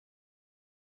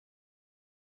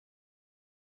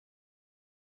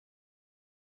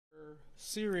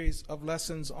Series of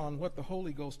lessons on what the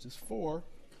Holy Ghost is for.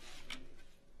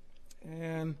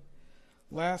 And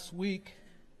last week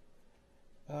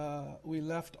we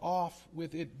left off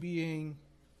with it being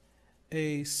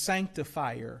a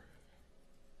sanctifier.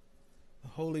 The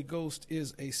Holy Ghost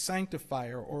is a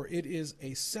sanctifier, or it is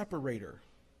a separator.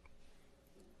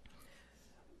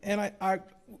 And I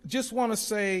just want to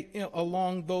say,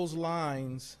 along those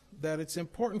lines, that it's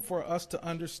important for us to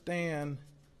understand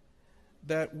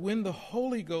that when the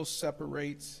Holy Ghost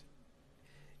separates,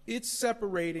 it's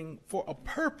separating for a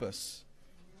purpose.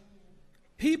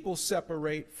 People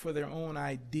separate for their own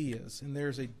ideas, and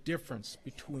there's a difference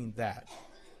between that.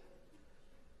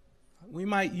 We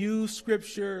might use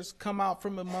scriptures, come out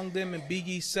from among them and be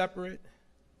ye separate,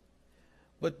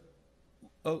 but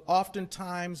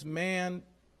oftentimes man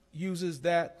uses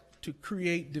that to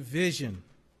create division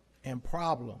and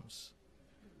problems.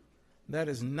 That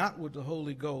is not what the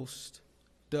Holy Ghost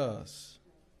does.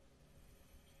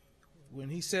 When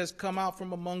he says, come out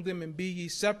from among them and be ye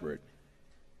separate,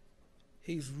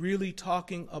 he's really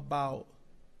talking about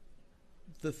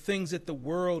the things that the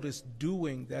world is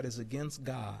doing that is against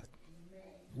God.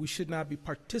 We should not be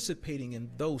participating in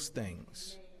those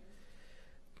things.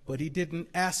 But he didn't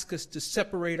ask us to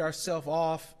separate ourselves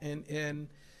off and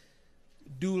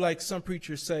do like some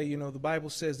preachers say. The Bible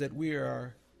says that we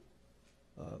are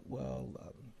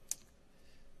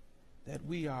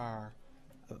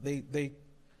they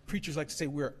preachers like to say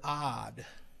we're odd.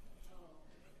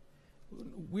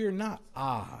 We're not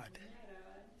odd.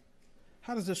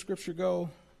 How does the scripture go?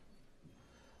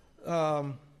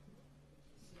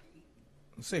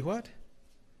 Say what?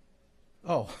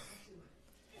 Oh,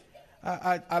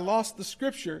 I lost the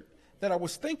scripture that I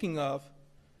was thinking of.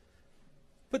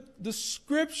 But the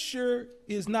scripture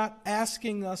is not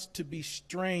asking us to be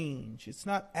strange. It's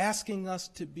not asking us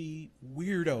to be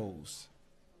weirdos.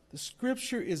 The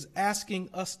scripture is asking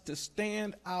us to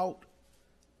stand out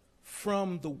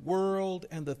from the world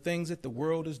and the things that the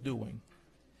world is doing.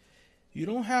 You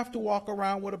don't have to walk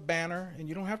around with a banner, and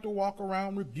you don't have to walk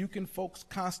around rebuking folks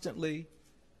constantly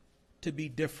to be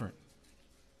different.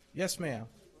 Yes, ma'am.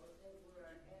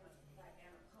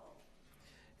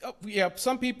 Oh, yeah,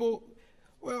 some people...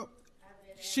 Well,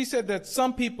 she said that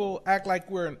some people act like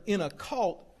we're in a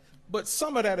cult, but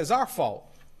some of that is our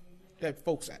fault, that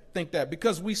folks think that,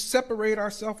 because we separate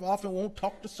ourselves off and won't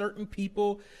talk to certain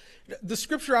people. The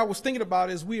scripture I was thinking about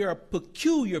is we are a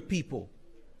peculiar people,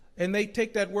 and they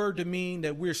take that word to mean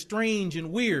that we're strange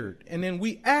and weird, and then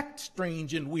we act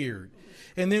strange and weird,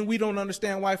 and then we don't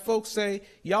understand why folks say,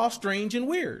 y'all strange and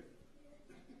weird,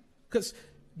 because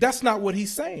that's not what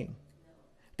he's saying.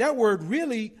 That word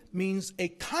really means a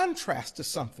contrast to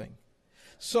something.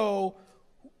 So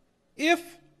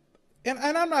and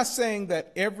I'm not saying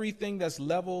that everything that's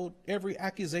leveled, every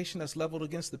accusation that's leveled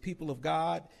against the people of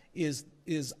God is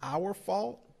our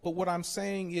fault. But what I'm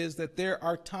saying is that there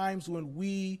are times when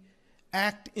we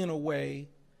act in a way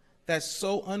that's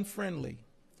so unfriendly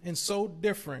and so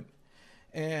different,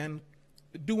 and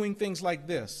doing things like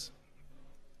this.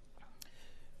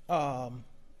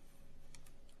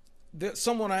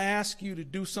 Someone I ask you to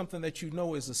do something that you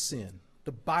know is a sin.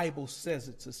 The Bible says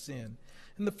it's a sin.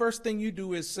 And the first thing you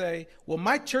do is say, well,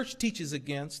 my church teaches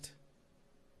against.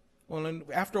 Well, and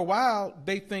after a while,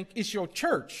 they think it's your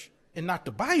church and not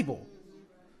the Bible.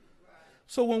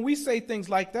 So when we say things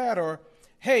like that, or,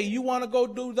 hey, you want to go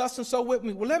do thus and so with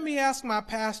me? Well, let me ask my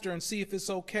pastor and see if it's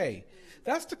okay.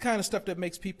 That's the kind of stuff that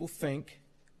makes people think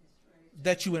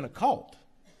that you're in a cult.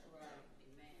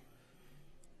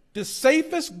 The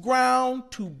safest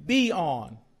ground to be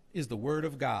on is the Word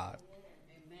of God.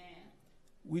 Amen.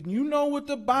 When you know what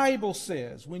the Bible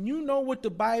says, when you know what the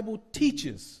Bible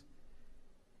teaches,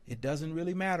 it doesn't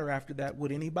really matter after that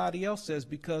what anybody else says,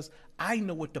 because I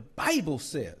know what the Bible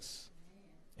says.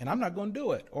 And I'm not going to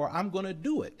do it, or I'm going to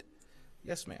do it.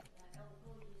 Yes, ma'am.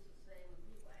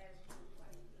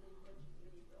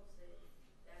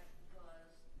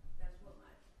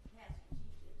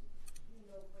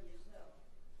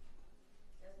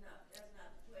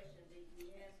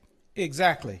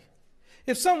 Exactly.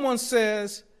 If someone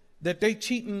says that they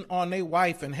cheating on their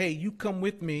wife and, hey, you come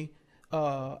with me,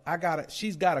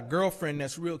 she's got a girlfriend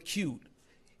that's real cute,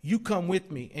 you come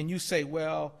with me, and you say,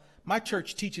 well, my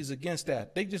church teaches against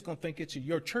that, they just gonna think it's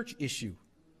your church issue.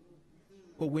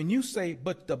 But when you say,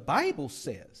 but the Bible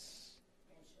says,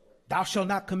 thou shalt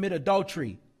not commit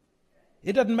adultery,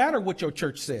 it doesn't matter what your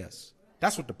church says.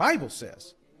 That's what the Bible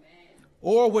says.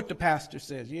 Or what the pastor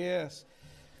says. Yes.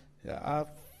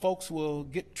 Folks will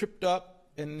get tripped up,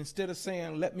 and instead of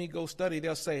saying, let me go study,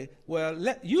 they'll say, well,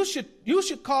 you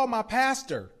should call my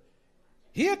pastor.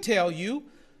 He'll tell you.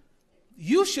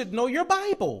 you should know your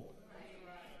Bible.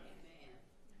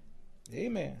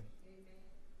 Amen.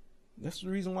 That's the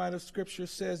reason why the scripture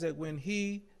says that when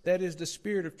he, that is the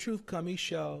Spirit of truth, come, he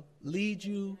shall lead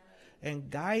you and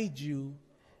guide you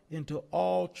into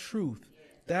all truth.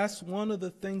 That's one of the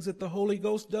things that the Holy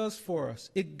Ghost does for us.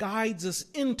 It guides us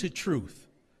into truth.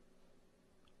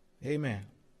 Amen.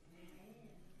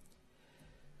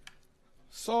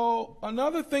 So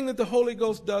another thing that the Holy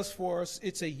Ghost does for us,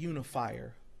 it's a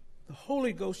unifier. The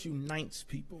Holy Ghost unites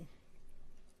people.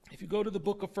 If you go to the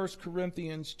book of 1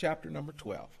 Corinthians chapter number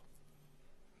 12.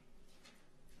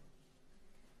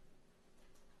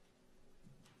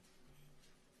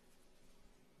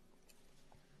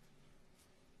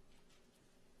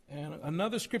 And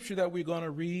another scripture that we're going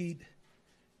to read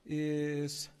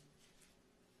is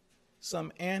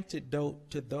some antidote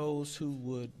to those who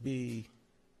would be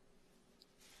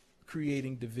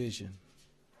creating division.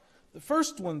 The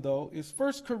first one, though, is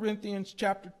 1 Corinthians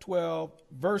chapter 12,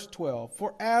 verse 12.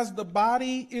 For as the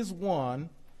body is one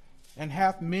and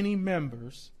hath many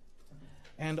members,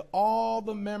 and all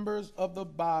the members of the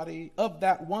body, of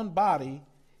that one body,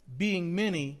 being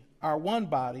many, are one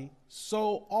body,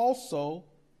 so also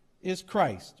is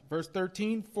Christ. Verse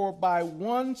 13, for by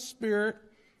one Spirit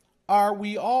are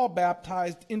we all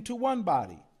baptized into one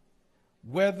body,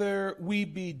 whether we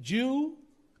be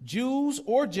Jews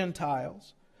or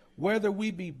Gentiles, whether we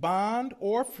be bond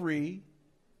or free,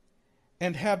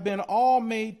 and have been all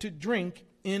made to drink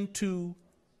into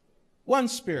one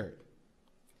Spirit.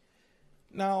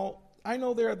 Now, I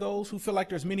know there are those who feel like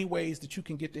there's many ways that you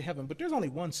can get to heaven, but there's only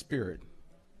one Spirit.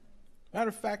 Matter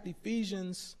of fact,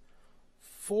 Ephesians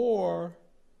 4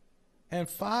 and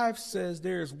 5 says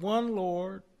there is one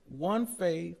Lord, one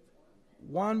faith,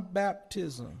 one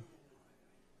baptism,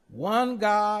 one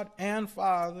God and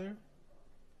Father,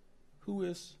 who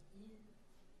is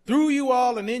through you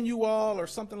all and in you all, or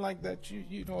something like that.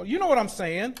 You know what I'm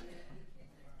saying.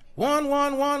 One.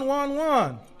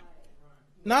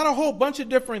 Not a whole bunch of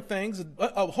different things,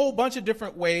 a whole bunch of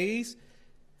different ways.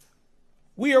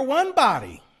 We are one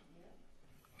body.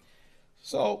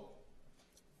 So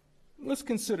let's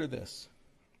consider this.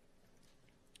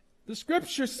 The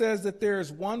scripture says that there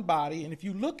is one body, and if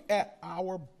you look at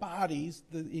our bodies,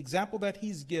 the example that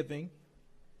he's giving,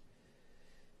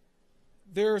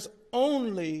 there's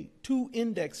only 2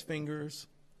 index fingers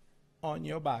on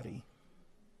your body.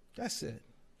 That's it.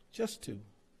 Just 2.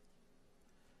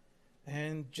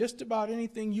 And just about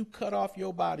anything you cut off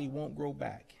your body won't grow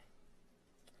back.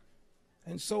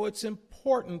 And so it's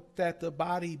important that the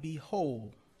body be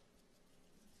whole.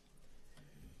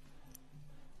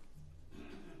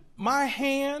 My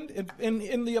hand,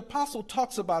 and the apostle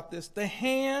talks about this, the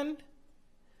hand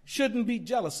shouldn't be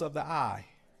jealous of the eye.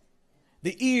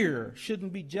 The ear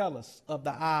shouldn't be jealous of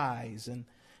the eyes, and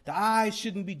the eyes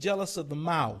shouldn't be jealous of the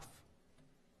mouth.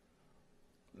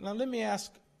 Now let me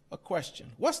ask a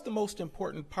question. What's the most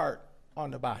important part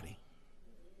on the body?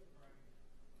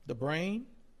 The brain?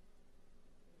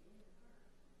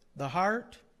 The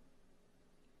heart?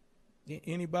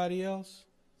 Anybody else?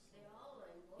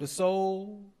 The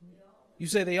soul? You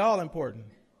say they all important.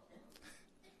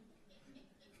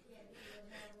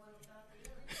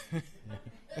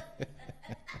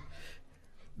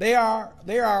 They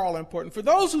are all important. For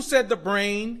those who said the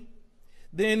brain,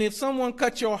 then if someone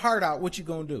cut your heart out, what you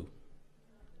gonna do?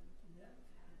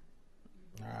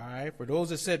 All right. For those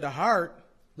that said the heart,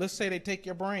 let's say they take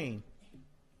your brain.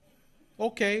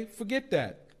 Okay, forget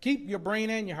that. Keep your brain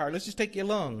and your heart. Let's just take your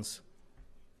lungs.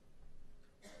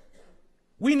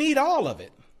 We need all of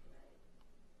it.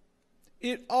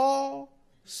 It all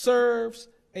serves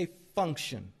a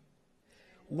function.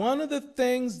 One of the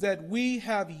things that we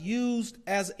have used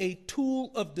as a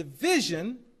tool of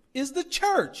division is the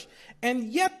church. And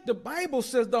yet the Bible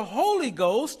says the Holy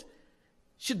Ghost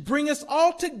should bring us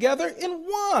all together in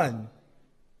one.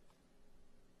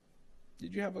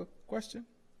 Did you have a question?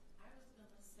 I was going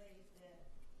to say that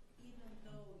even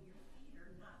though your feet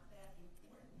are not that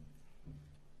important,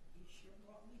 you sure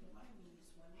brought me to my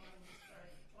knees when mine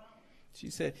started plowing. She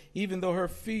said, even though her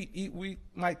feet, we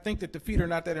might think that the feet are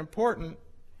not that important,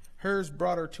 hers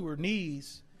brought her to her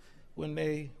knees when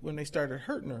they started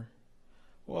hurting her.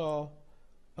 Well,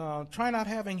 try not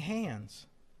having hands.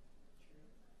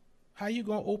 How you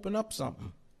going to open up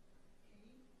something?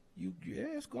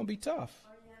 It's going to be tough.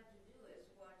 All you have to do is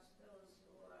watch those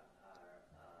who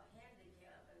are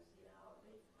handicapped and see how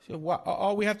they...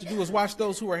 All we have to do is watch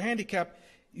those who are handicapped.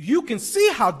 You can see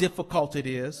how difficult it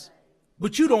is,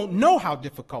 but you don't know how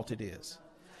difficult it is.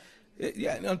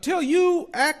 Until you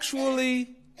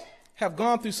actually have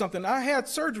gone through something. I had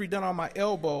surgery done on my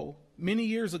elbow many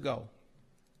years ago.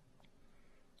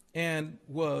 and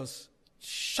was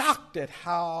shocked at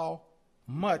how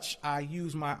much I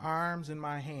use my arms and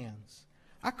my hands.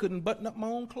 I couldn't button up my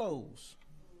own clothes.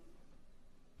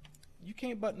 You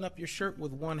can't button up your shirt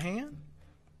with one hand.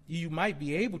 You might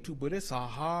be able to, but it's a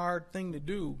hard thing to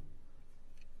do.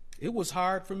 It was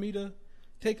hard for me to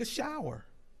take a shower.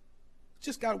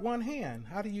 Just got one hand.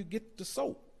 How do you get the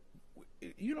soap?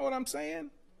 You know what I'm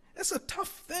saying? It's a tough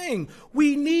thing.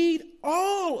 We need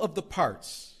all of the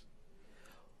parts.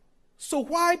 So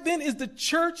why then is the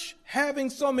church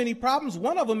having so many problems?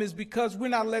 One of them is because we're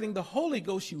not letting the Holy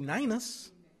Ghost unite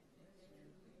us.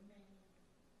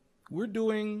 We're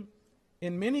doing,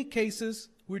 in many cases,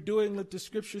 we're doing what the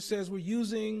scripture says. We're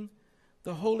using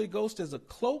the Holy Ghost as a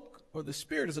cloak, or the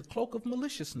Spirit as a cloak of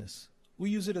maliciousness.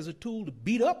 We use it as a tool to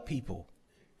beat up people.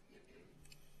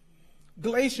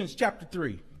 Galatians chapter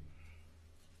 3.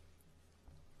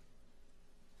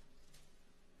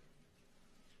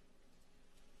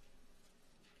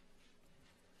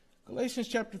 Galatians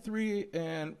chapter 3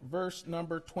 and verse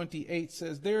number 28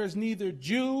 says, there is neither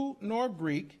Jew nor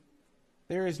Greek,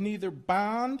 there is neither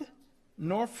bond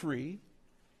nor free,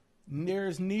 there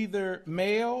is neither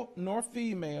male nor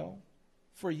female,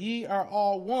 for ye are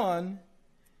all one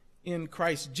in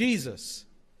Christ Jesus.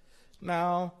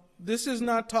 Now, this is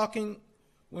not talking,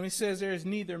 when he says there is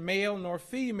neither male nor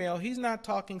female, he's not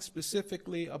talking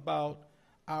specifically about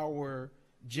our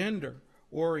gender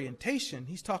orientation.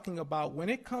 He's talking about when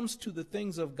it comes to the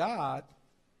things of God,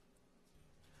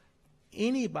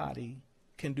 anybody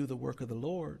can do the work of the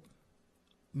Lord,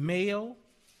 male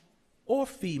or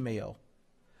female.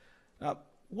 Now,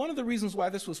 one of the reasons why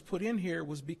this was put in here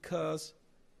was because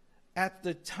at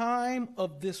the time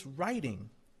of this writing,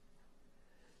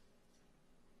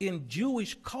 in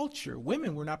Jewish culture,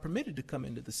 women were not permitted to come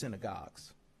into the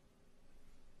synagogues.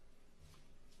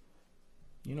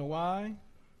 You know why?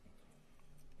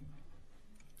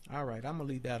 All right, I'm going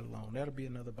to leave that alone. That'll be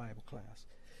another Bible class.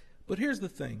 But here's the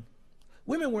thing.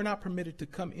 Women were not permitted to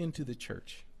come into the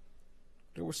church.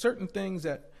 There were certain things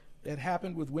that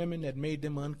happened with women that made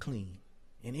them unclean.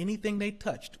 And anything they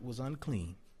touched was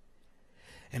unclean.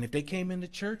 And if they came into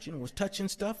church and was touching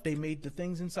stuff, they made the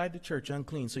things inside the church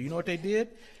unclean. So you know what they did?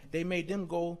 They made them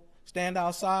go stand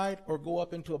outside or go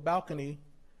up into a balcony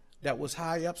that was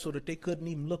high up so that they couldn't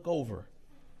even look over.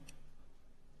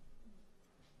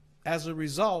 As a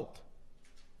result,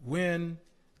 when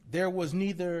there was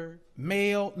neither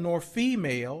male nor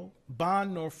female,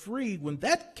 bond nor free, when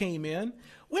that came in,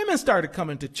 women started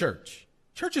coming to church.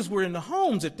 Churches were in the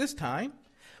homes at this time.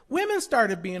 Women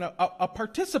started being a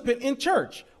participant in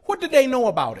church. What did they know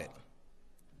about it?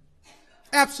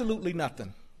 Absolutely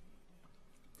nothing.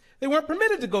 They weren't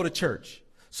permitted to go to church.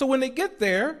 So when they get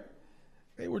there,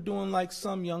 they were doing like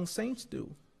some young saints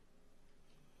do.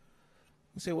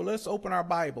 You say, well, let's open our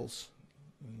Bibles.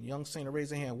 And the young saint will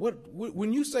raise their hand.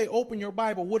 When you say open your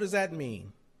Bible, what does that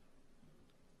mean?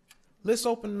 Let's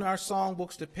open our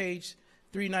songbooks to page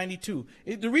 392.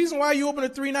 The reason why you open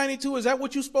at 392, is that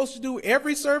what you're supposed to do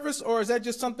every service, or is that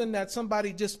just something that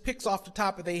somebody just picks off the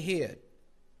top of their head?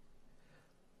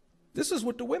 This is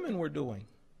what the women were doing.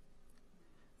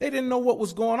 They didn't know what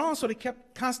was going on, so they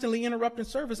kept constantly interrupting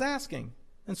service asking.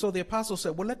 And so the apostle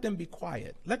said, well, let them be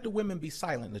quiet. Let the women be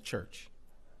silent in the church.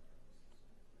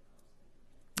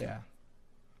 Yeah.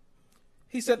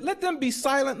 He said, let them be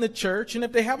silent in the church, and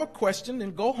if they have a question,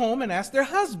 then go home and ask their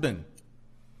husband.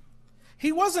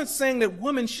 He wasn't saying that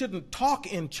women shouldn't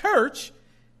talk in church.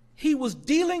 He was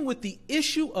dealing with the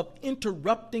issue of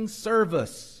interrupting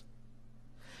service.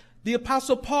 The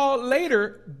Apostle Paul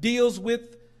later deals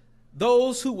with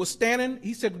those who were standing.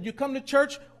 He said, when you come to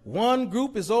church, one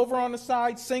group is over on the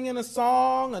side singing a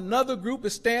song. Another group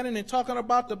is standing and talking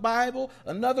about the Bible.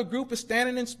 Another group is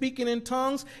standing and speaking in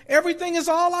tongues. Everything is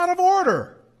all out of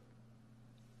order.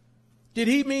 Did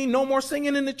he mean no more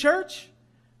singing in the church?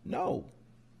 No.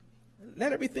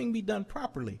 Let everything be done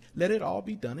properly. Let it all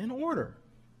be done in order.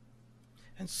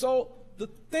 And so the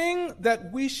thing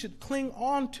that we should cling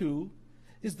on to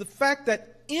is the fact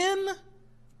that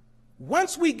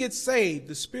once we get saved,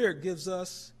 the Spirit gives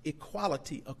us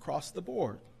equality across the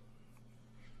board.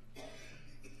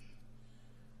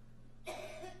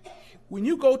 When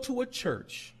you go to a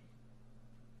church,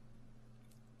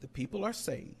 the people are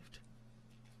saved.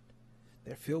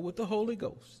 They're filled with the Holy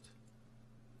Ghost.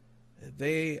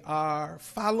 They are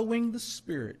following the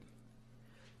Spirit.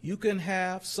 You can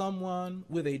have someone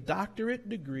with a doctorate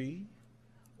degree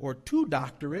or 2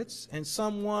 doctorates and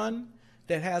someone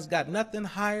that has got nothing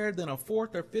higher than a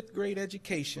 4th or 5th grade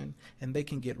education, and they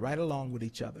can get right along with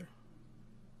each other.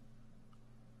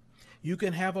 You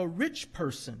can have a rich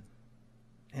person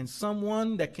and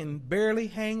someone that can barely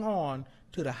hang on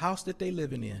to the house that they're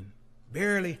living in,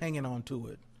 barely hanging on to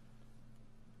it.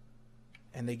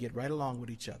 And they get right along with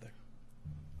each other.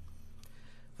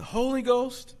 The Holy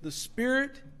Ghost, the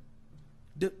Spirit,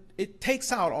 it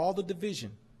takes out all the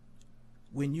division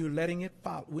when you're letting it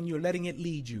follow, when you're letting it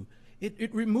lead you.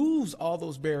 It removes all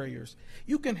those barriers.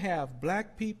 You can have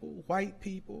black people, white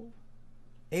people,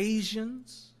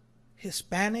 Asians,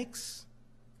 Hispanics,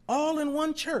 all in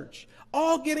one church,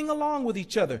 all getting along with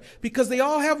each other because they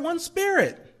all have one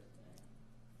spirit.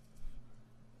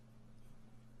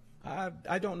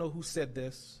 I don't know who said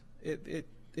this.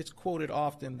 It's quoted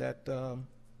often that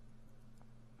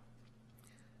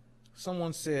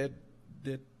someone said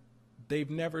that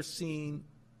they've never seen.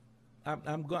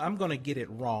 I'm going to get it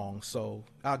wrong, so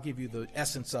I'll give you the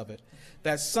essence of it.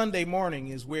 That Sunday morning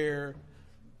is where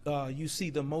you see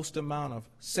the most amount of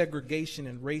segregation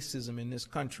and racism in this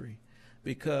country,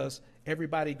 because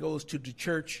everybody goes to the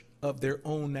church of their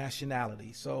own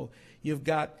nationality. So you've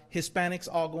got Hispanics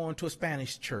all going to a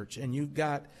Spanish church, and you've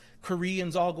got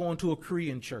Koreans all going to a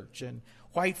Korean church, and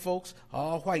white folks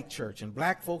all white church, and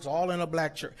black folks all in a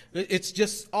black church. It's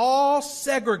just all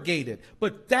segregated.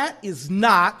 But that is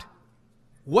not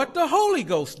what the Holy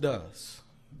Ghost does.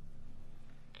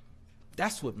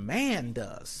 That's what man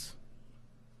does.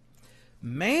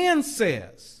 Man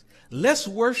says, let's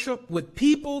worship with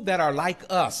people that are like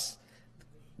us.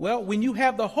 Well, when you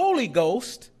have the Holy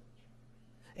Ghost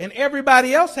and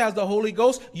everybody else has the Holy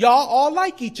Ghost, y'all all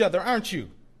like each other, aren't you?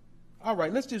 All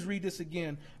right, let's just read this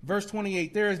again. Verse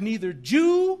 28, there is neither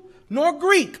Jew nor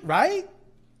Greek, right?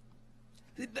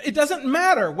 It doesn't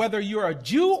matter whether you're a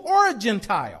Jew or a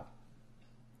Gentile.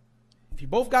 If you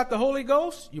both got the Holy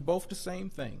Ghost, you're both the same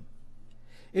thing.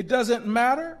 It doesn't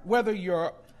matter whether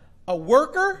you're a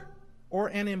worker or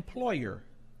an employer.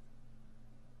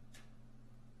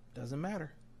 Doesn't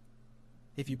matter.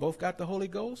 If you both got the Holy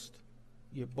Ghost,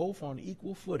 you're both on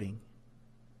equal footing.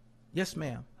 Yes,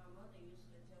 ma'am. My mother used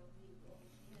to tell people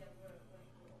she never went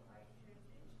to a white church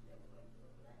and she never went to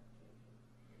a black church.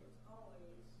 It was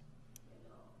always,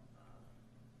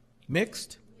 Mixed?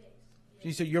 mixed.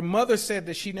 She said, your mother said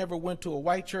that she never went to a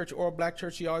white church or a black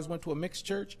church. She always went to a mixed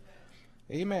church.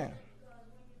 Amen. Because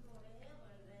when you go to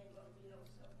heaven, there ain't going to be no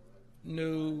separation.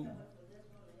 No. For this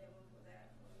one, to heaven for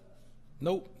that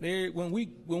one.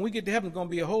 Nope. When we get to heaven, it's going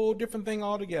to be a whole different thing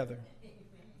altogether.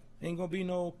 Ain't going to be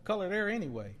no color there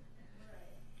anyway.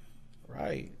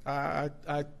 Right. I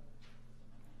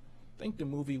think the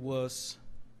movie was,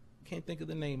 can't think of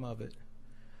the name of it,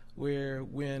 where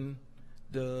when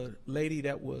the lady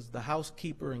that was the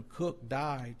housekeeper and cook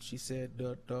died, she said,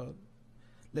 the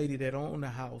lady that owned the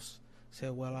house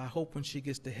said, well, I hope when she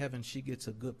gets to heaven, she gets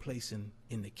a good place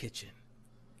in the kitchen.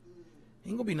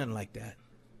 Ain't gonna be nothing like that.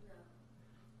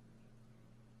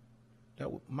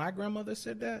 My grandmother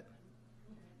said that?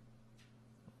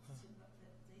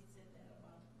 They said that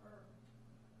about her,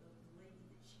 the lady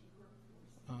that she worked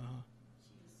for.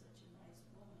 She was such a nice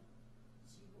woman.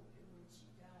 She hoped that when she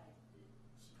died, that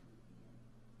she would be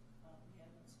in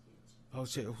heaven's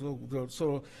kitchen.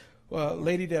 So a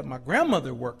lady that my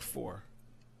grandmother worked for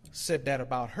said that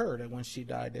about her, that when she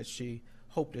died, that she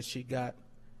hoped that she got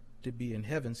to be in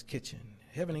heaven's kitchen.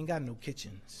 Heaven ain't got no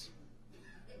kitchens.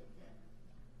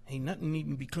 Ain't nothing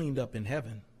needing to be cleaned up in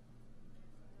heaven.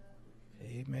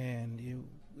 Amen.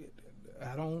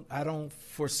 I don't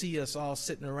foresee us all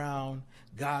sitting around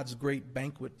God's great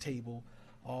banquet table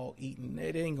all eating.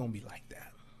 It ain't going to be like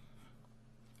that.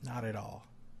 Not at all.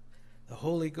 The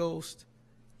Holy Ghost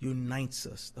unites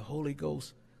us. The Holy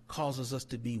Ghost causes us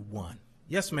to be one.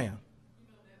 Yes, ma'am. You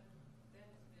know, that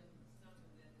has been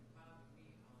something that has bothered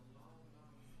me a long,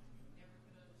 long time. Never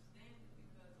could understand it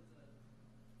because of the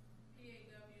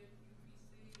PAW,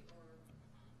 UPC, or,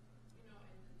 and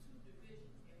the two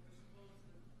divisions, and we're supposed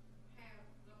to have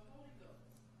the Holy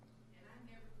Ghost. And I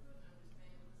never could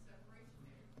understand the separation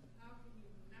there. How can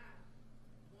you not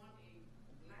want a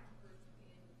black person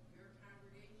in your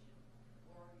congregation,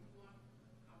 or you want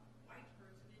a white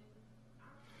person in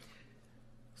our congregation?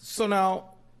 So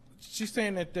now, she's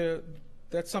saying that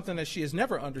that's something that she has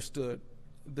never understood,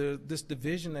 this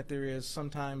division that there is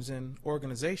sometimes in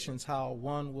organizations, how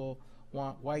one will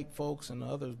want white folks and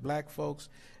others black folks.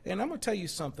 And I'm going to tell you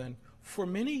something. For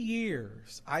many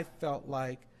years, I felt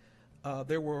like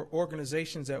there were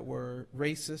organizations that were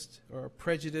racist or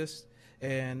prejudiced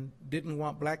and didn't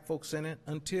want black folks in it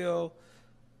until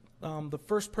the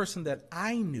first person that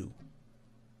I knew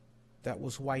that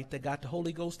was white that got the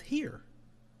Holy Ghost here.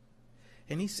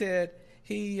 And he said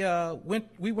we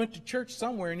went to church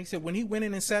somewhere, and he said when he went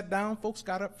in and sat down, folks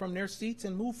got up from their seats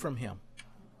and moved from him.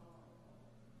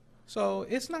 So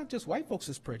it's not just white folks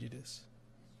that's prejudiced.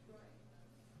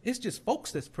 It's just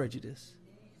folks that's prejudiced.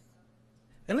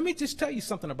 And let me just tell you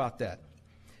something about that.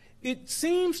 It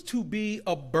seems to be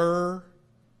a burr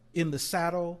in the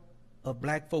saddle of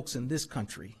black folks in this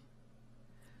country.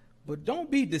 But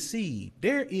don't be deceived.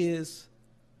 There is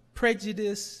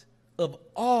prejudice of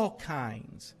all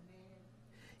kinds.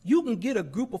 You can get a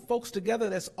group of folks together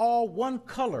that's all one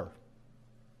color,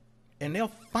 and they'll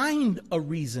find a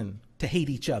reason to hate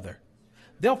each other.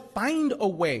 They'll find a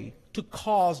way to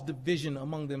cause division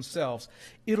among themselves.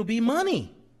 It'll be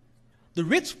money. The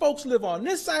rich folks live on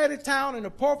this side of town and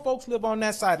the poor folks live on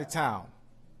that side of town.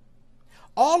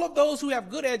 All of those who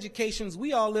have good educations,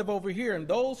 we all live over here. And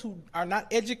those who are not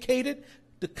educated,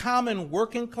 the common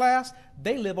working class,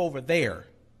 they live over there.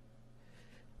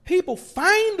 People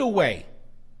find a way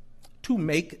to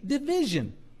make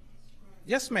division.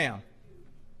 Yes, ma'am.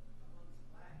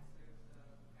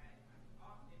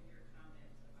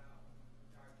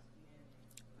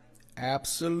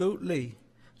 Absolutely.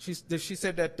 She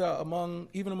said that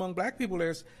even among black people,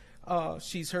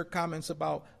 she's heard comments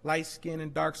about light skin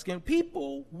and dark skin.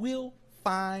 People will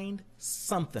find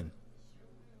something.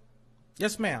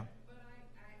 Yes, ma'am. But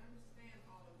I understand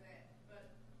all of that, but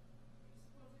you're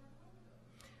supposed to have Holy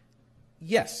Ghost.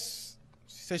 Yes.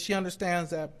 She says she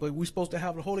understands that, but we're supposed to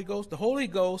have the Holy Ghost. The Holy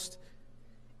Ghost,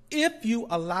 if you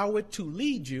allow it to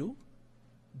lead you,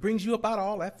 brings you up out of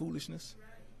all that foolishness.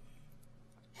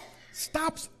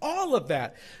 Stops all of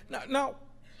that. Now,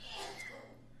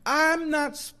 I'm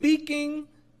not speaking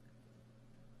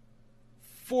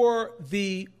for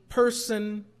the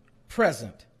person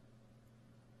present.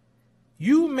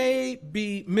 You may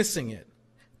be missing it.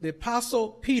 The Apostle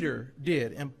Peter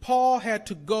did, and Paul had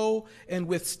to go and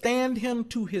withstand him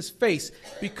to his face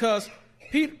because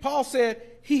Paul said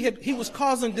he was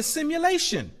causing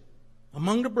dissimulation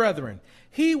among the brethren.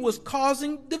 He was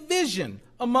causing division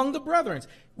among the brethren.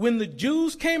 When the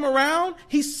Jews came around,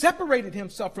 he separated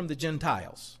himself from the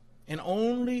Gentiles and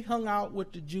only hung out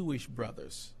with the Jewish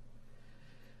brothers.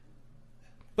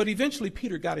 But eventually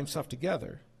Peter got himself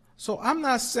together. So I'm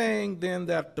not saying then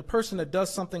that the person that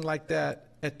does something like that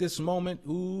at this moment,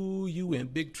 ooh, you in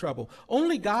big trouble.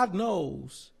 Only God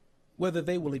knows whether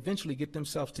they will eventually get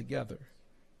themselves together.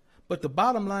 But the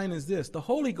bottom line is this: the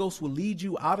Holy Ghost will lead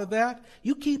you out of that.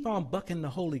 You keep on bucking the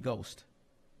Holy Ghost.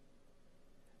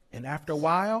 And after a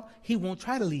while, he won't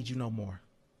try to lead you no more.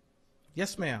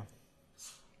 Yes, ma'am.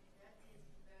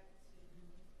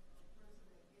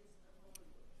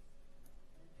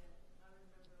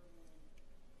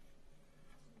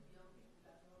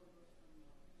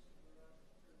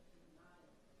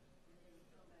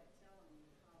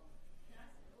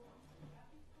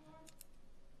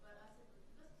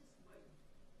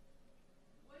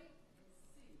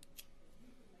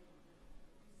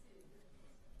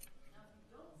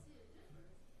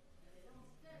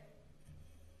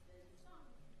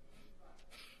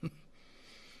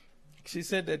 She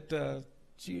said that,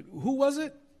 who was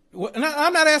it? Well,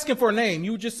 I'm not asking for a name.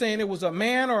 You were just saying it was a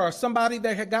man or somebody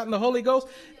that had gotten the Holy Ghost.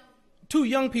 Two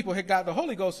young people had got the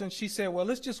Holy Ghost, and she said, well,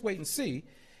 let's just wait and see.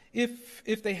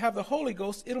 If they have the Holy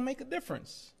Ghost, it'll make a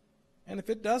difference. And if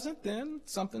it doesn't, then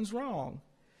something's wrong.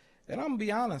 And I'm going to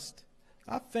be honest.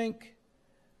 I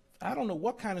don't know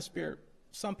what kind of spirit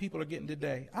some people are getting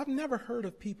today. I've never heard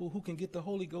of people who can get the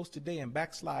Holy Ghost today and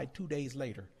backslide 2 days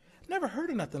later. Never heard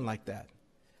of nothing like that.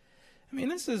 I mean,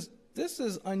 this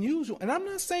is unusual. And I'm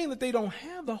not saying that they don't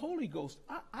have the Holy Ghost.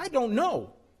 I don't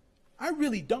know. I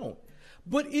really don't.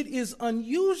 But it is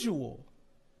unusual.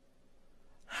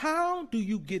 How do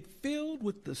you get filled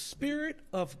with the Spirit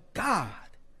of God?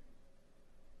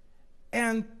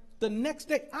 And the next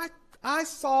day, I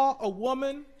saw a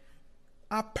woman,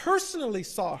 I personally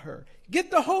saw her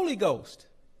get the Holy Ghost.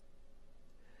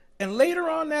 And later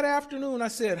on that afternoon, I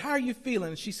said, how are you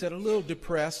feeling? She said, a little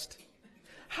depressed.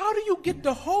 How do you get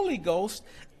the Holy Ghost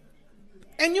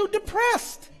and you're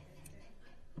depressed?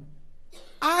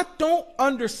 I don't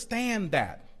understand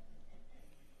that.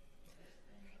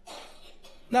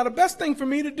 Now, the best thing for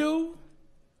me to do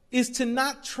is to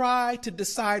not try to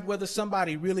decide whether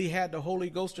somebody really had the Holy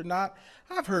Ghost or not.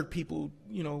 I've heard people,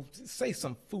 say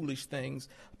some foolish things.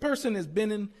 A person has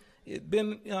been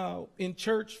in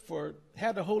church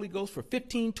had the Holy Ghost for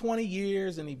 15, 20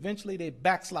 years, and eventually they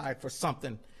backslide for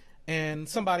something. And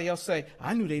somebody else say,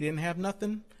 I knew they didn't have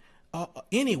nothing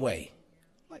anyway.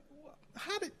 Like,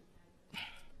 how did...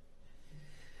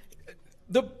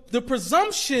 The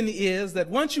presumption is that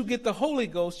once you get the Holy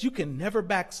Ghost, you can never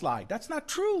backslide. That's not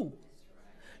true.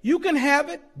 You can have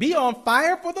it, be on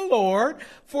fire for the Lord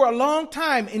for a long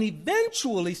time, and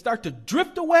eventually start to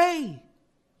drift away.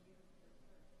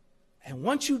 And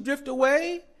once you drift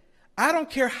away, I don't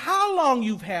care how long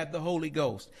you've had the Holy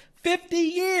Ghost. 50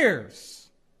 years,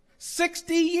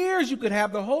 60 years you could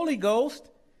have the Holy Ghost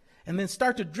and then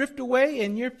start to drift away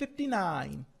in year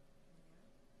 59.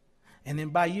 And then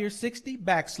by year 60,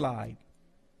 backslide.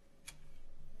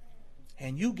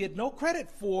 And you get no credit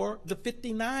for the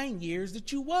 59 years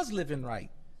that you was living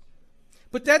right.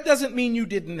 But that doesn't mean you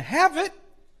didn't have it.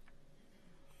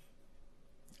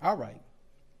 All right.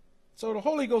 So the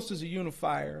Holy Ghost is a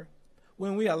unifier.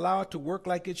 When we allow it to work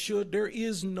like it should, there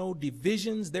is no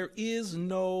divisions. There is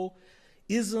no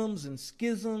isms and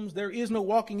schisms. There is no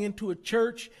walking into a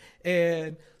church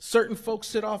and certain folks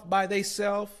sit off by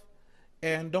themselves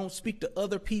and don't speak to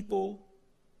other people.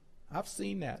 I've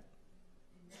seen that.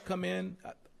 Come in.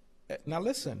 Now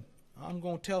listen, I'm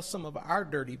going to tell some of our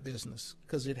dirty business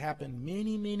because it happened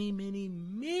many, many, many,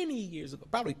 many years ago,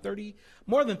 probably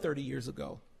more than 30 years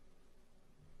ago.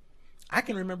 I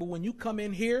can remember when you come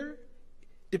in here,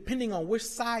 depending on which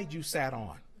side you sat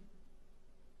on,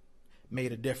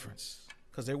 made a difference.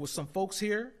 Because there was some folks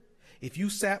here, if you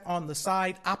sat on the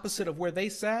side opposite of where they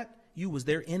sat, you was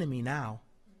their enemy now.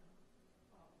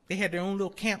 They had their own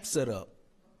little camp set up.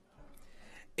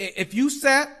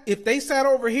 If they sat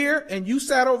over here and you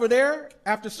sat over there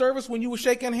after service when you were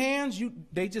shaking hands,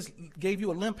 they just gave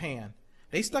you a limp hand.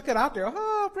 They stuck it out there,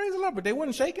 oh, praise the Lord, but they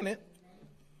wasn't shaking it.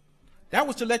 That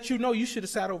was to let you know you should have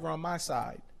sat over on my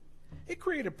side. It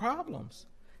created problems.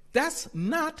 That's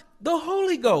not the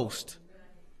Holy Ghost.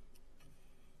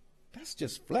 That's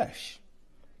just flesh.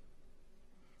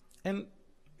 And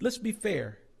let's be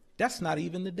fair, that's not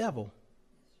even the devil.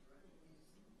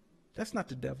 That's not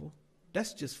the devil.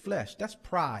 That's just flesh. That's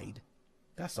pride.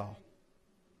 That's all.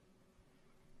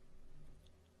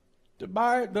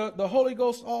 The Holy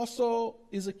Ghost also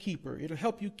is a keeper. It'll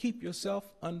help you keep yourself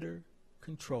under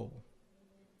control.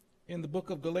 In the book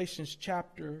of Galatians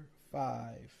chapter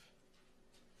 5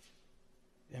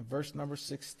 and verse number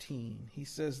 16, he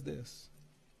says this.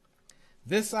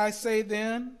 This I say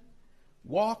then,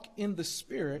 walk in the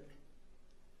Spirit,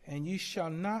 and ye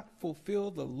shall not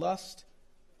fulfill the lust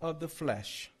of the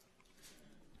flesh.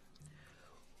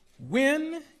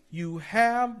 When you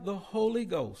have the Holy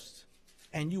Ghost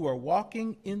and you are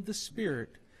walking in the Spirit,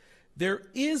 there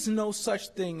is no such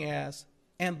thing as,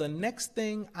 and the next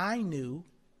thing I knew,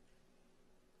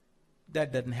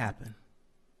 that doesn't happen.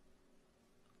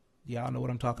 Y'all know what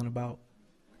I'm talking about?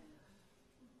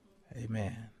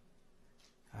 Amen.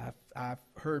 I've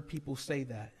heard people say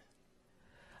that.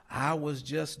 I was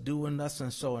just doing thus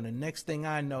and so, and the next thing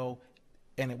I know,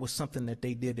 and it was something that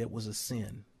they did that was a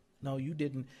sin. No, you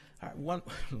didn't.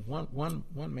 One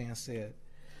man said,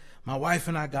 my wife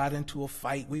and I got into a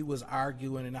fight. We was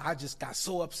arguing, and I just got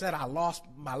so upset. I lost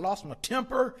my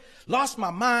temper, lost my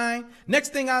mind.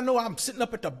 Next thing I know, I'm sitting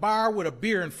up at the bar with a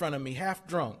beer in front of me, half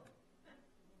drunk.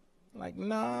 Like,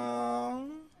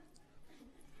 no.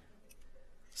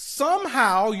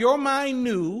 Somehow your mind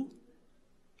knew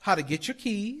how to get your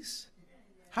keys,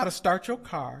 how to start your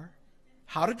car,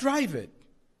 how to drive it,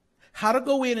 how to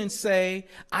go in and say,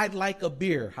 I'd like a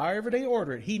beer. However they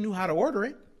order it, he knew how to order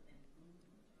it.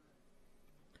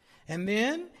 And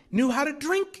then knew how to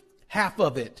drink half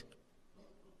of it.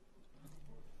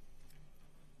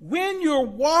 When you're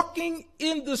walking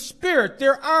in the Spirit,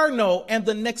 there are no and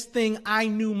the next thing I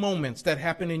knew moments that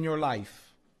happen in your life.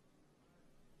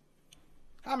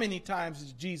 How many times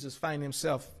did Jesus find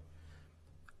himself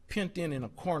pent in a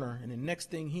corner, and the next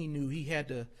thing he knew, he had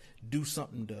to do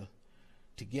something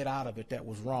to get out of it that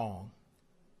was wrong?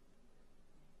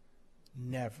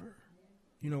 Never.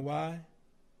 You know why?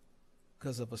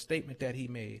 Because of a statement that he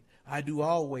made. I do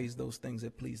always those things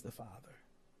that please the Father.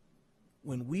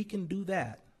 When we can do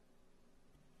that,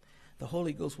 the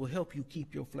Holy Ghost will help you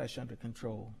keep your flesh under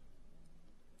control.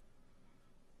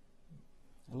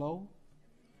 Hello?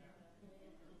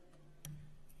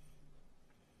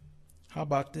 How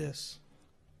about this?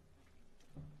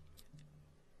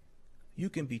 You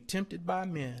can be tempted by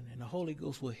men, and the Holy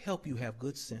Ghost will help you have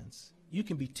good sense. You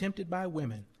can be tempted by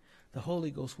women. The Holy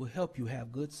Ghost will help you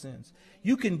have good sense.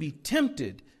 You can be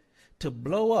tempted to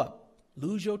blow up,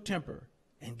 lose your temper,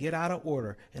 and get out of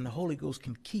order, and the Holy Ghost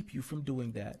can keep you from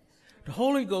doing that. The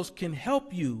Holy Ghost can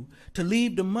help you to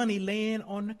leave the money laying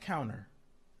on the counter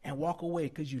and walk away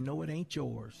because you know it ain't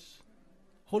yours.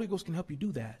 Holy Ghost can help you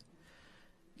do that.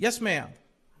 Yes, ma'am.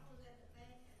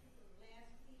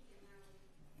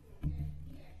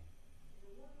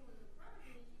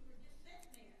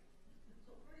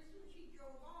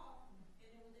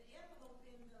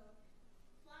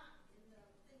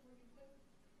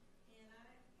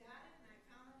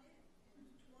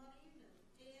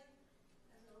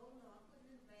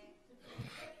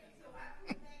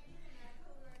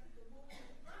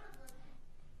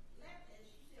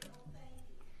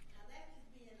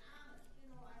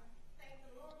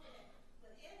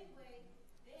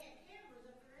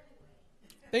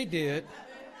 They did.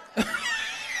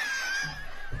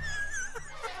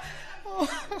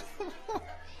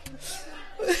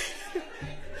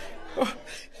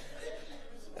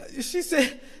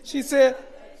 She said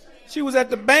she was at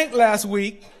the bank last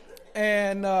week,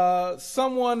 and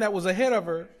someone that was ahead of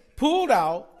her pulled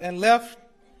out and left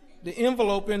the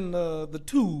envelope in the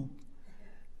tube.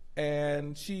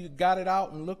 And she got it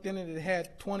out and looked in it. It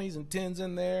had 20s and 10s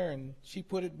in there, and she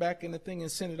put it back in the thing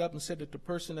and sent it up and said that the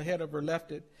person ahead of her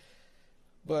left it.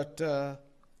 But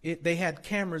they had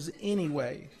cameras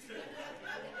anyway.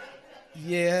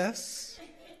 Yes.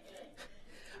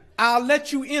 I'll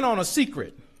let you in on a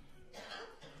secret.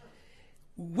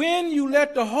 When you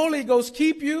let the Holy Ghost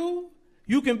keep you,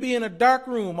 you can be in a dark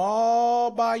room all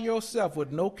by yourself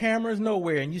with no cameras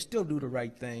nowhere, and you still do the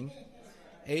right thing.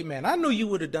 Amen. I knew you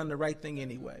would have done the right thing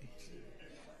anyway.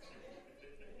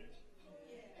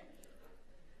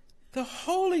 The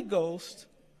Holy Ghost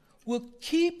will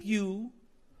keep you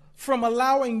from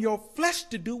allowing your flesh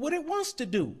to do what it wants to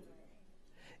do.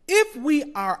 If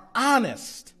we are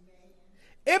honest,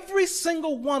 every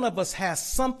single one of us has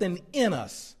something in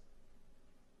us.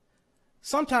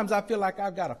 Sometimes I feel like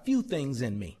I've got a few things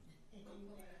in me.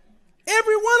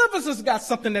 Every one of us has got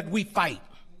something that we fight.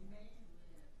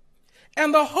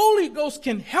 And the Holy Ghost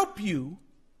can help you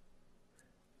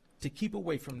to keep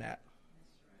away from that.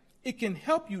 It can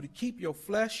help you to keep your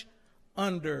flesh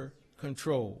under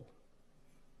control.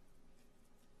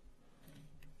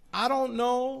 I don't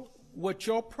know what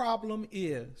your problem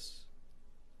is,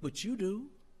 but you do.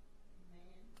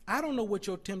 I don't know what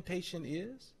your temptation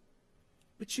is,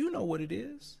 but you know what it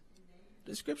is.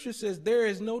 The scripture says there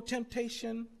is no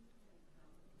temptation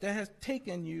that has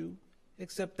taken you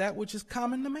except that which is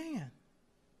common to man.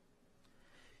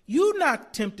 You're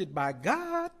not tempted by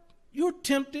God. You're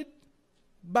tempted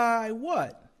by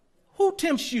what? Who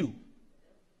tempts you?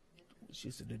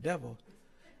 She said, the devil.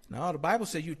 No, the Bible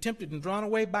says you're tempted and drawn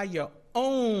away by your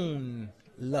own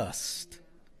lust.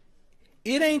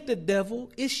 It ain't the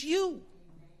devil, it's you.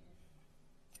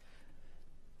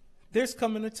 There's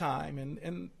coming a time,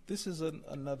 and this is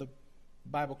another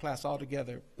Bible class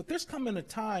altogether, but there's coming a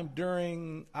time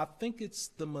during, I think it's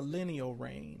the millennial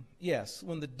reign. Yes,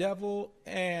 when the devil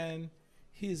and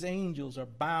his angels are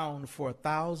bound for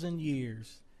 1,000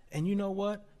 years. And you know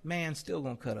what? Man's still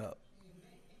going to cut up.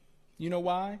 You know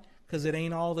why? Because it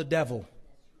ain't all the devil.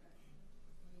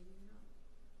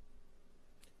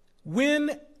 When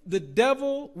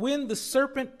the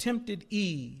serpent tempted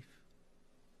Eve,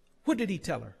 what did he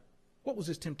tell her? What was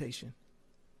his temptation?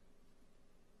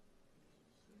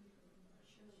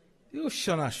 You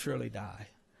shall not surely die.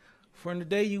 For in the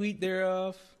day you eat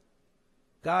thereof,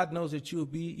 God knows that you'll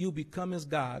become as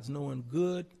gods, knowing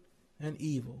good and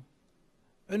evil.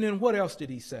 And then what else did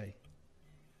he say?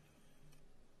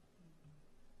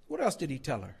 What else did he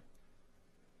tell her?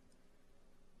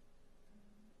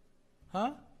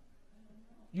 Huh?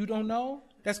 You don't know?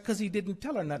 That's because he didn't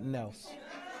tell her nothing else.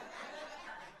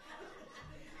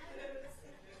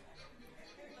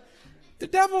 The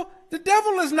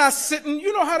devil is not sitting.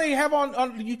 You know how they have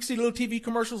on you can see little TV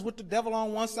commercials with the devil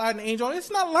on one side and the angel on. It's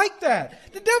not like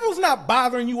that. The devil's not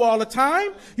bothering you all the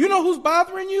time. You know who's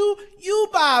bothering you? You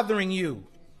bothering you.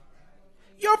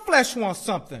 Your flesh wants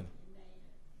something.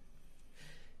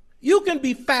 You can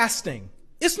be fasting.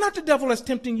 It's not the devil that's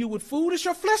tempting you with food. It's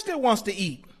your flesh that wants to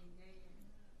eat.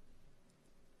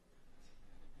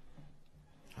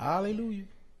 Hallelujah.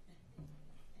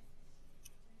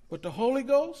 But the Holy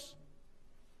Ghost,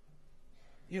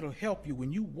 it'll help you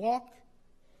when you walk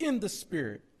in the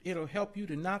Spirit. It'll help you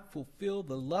to not fulfill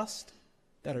the lust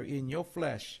that are in your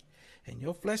flesh. And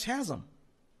your flesh has them.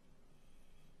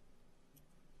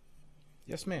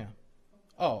 Yes, ma'am.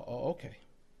 Oh, okay.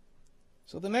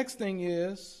 So the next thing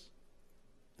is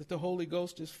that the Holy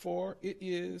Ghost is for. It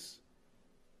is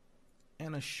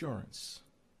an assurance.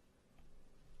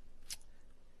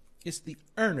 It's the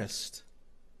earnest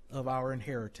of our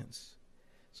inheritance.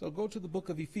 So go to the book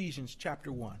of Ephesians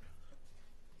chapter 1.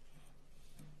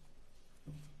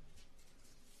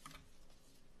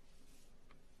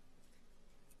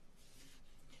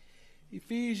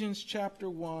 Ephesians chapter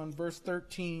 1, verse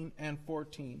 13 and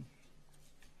 14.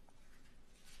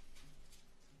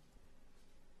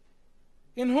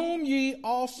 In whom ye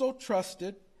also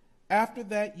trusted, after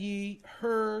that ye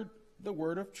heard the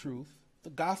word of truth, the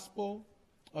gospel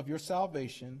of your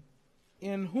salvation,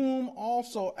 in whom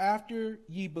also after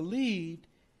ye believed,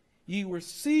 ye were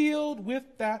sealed with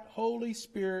that Holy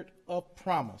Spirit of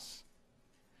promise,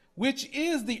 which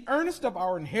is the earnest of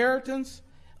our inheritance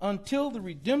until the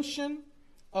redemption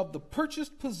of the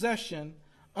purchased possession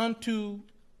unto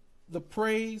the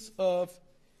praise of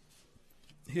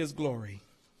his glory.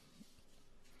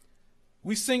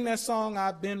 We sing that song,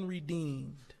 I've been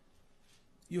redeemed.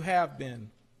 You have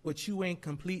been, but you ain't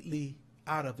completely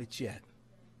out of it yet.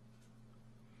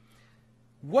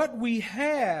 What we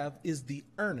have is the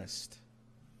earnest.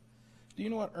 Do you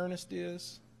know what earnest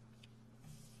is?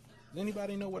 Does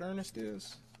anybody know what earnest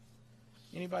is?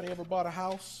 Anybody ever bought a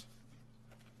house?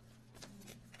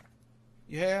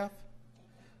 You have?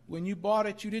 When you bought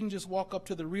it, you didn't just walk up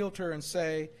to the realtor and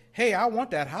say, hey, I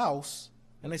want that house.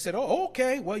 And they said, oh,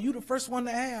 okay, well, you're the first one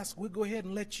to ask. We'll go ahead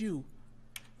and let you.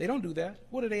 They don't do that.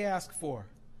 What do they ask for?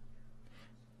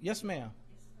 Yes, ma'am.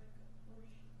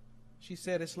 She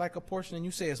said it's like a portion, and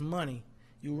you say it's money.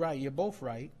 You're right. You're both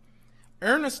right.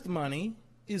 Earnest money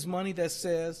is money that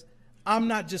says, I'm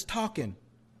not just talking.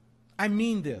 I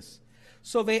mean this.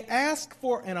 So they ask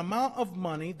for an amount of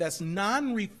money that's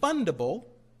non-refundable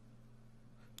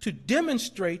to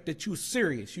demonstrate that you're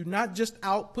serious. You're not just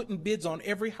out putting bids on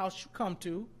every house you come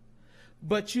to,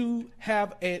 but you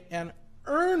have an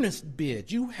earnest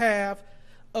bid. You have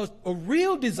a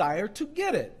real desire to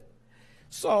get it.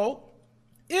 So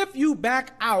if you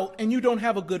back out and you don't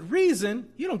have a good reason,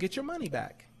 you don't get your money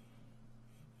back.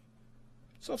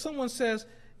 So if someone says,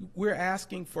 we're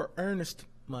asking for earnest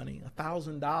money,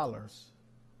 $1,000,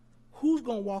 who's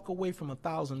going to walk away from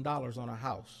 $1,000 on a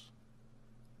house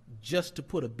just to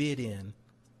put a bid in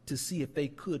to see if they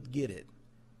could get it?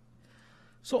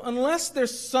 So unless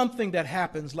there's something that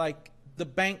happens, like the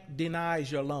bank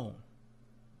denies your loan,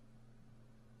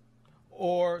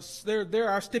 or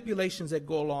there are stipulations that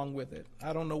go along with it.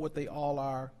 I don't know what they all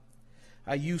are.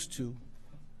 I used to.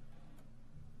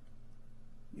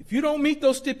 If you don't meet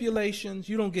those stipulations,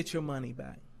 you don't get your money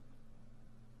back.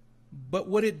 But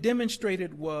what it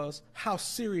demonstrated was how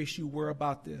serious you were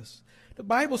about this. The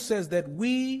Bible says that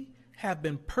we have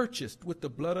been purchased with the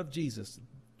blood of Jesus.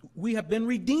 We have been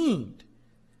redeemed.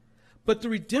 But the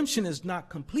redemption is not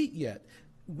complete yet.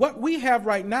 What we have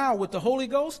right now with the Holy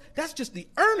Ghost, that's just the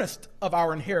earnest of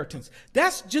our inheritance.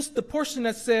 That's just the portion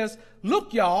that says,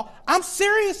 look, y'all, I'm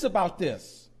serious about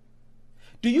this.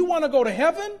 Do you want to go to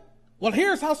heaven? Well,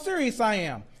 here's how serious I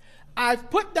am. I've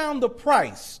put down the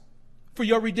price for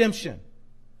your redemption.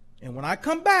 And when I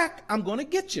come back, I'm going to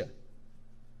get you.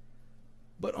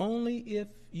 But only if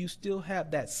you still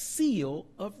have that seal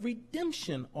of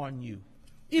redemption on you.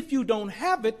 If you don't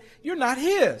have it, you're not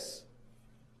his.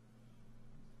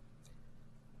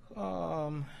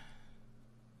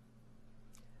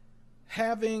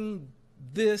 Having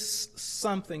this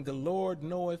something, the Lord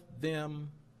knoweth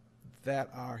them that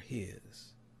are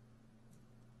his.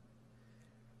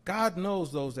 God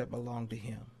knows those that belong to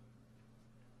him.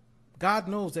 God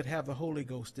knows that have the Holy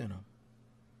Ghost in them.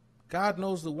 God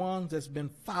knows the ones that's been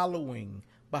following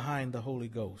behind the Holy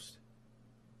Ghost.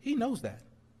 He knows that.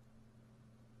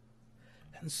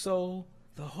 And so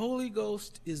the Holy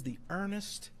Ghost is the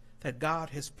earnest that God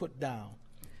has put down.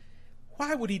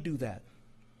 Why would he do that?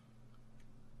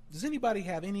 Does anybody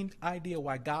have any idea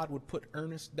why God would put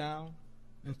earnest down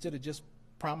instead of just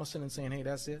promising and saying, hey,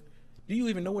 that's it? Do you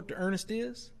even know what the earnest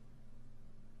is?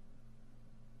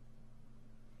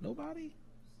 Nobody?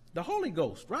 The Holy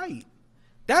Ghost, right?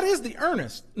 That is the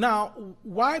earnest. Now,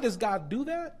 why does God do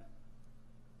that?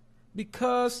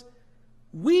 Because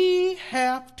we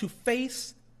have to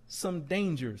face some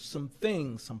dangers, some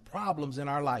things, some problems in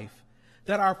our life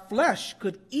that our flesh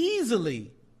could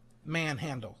easily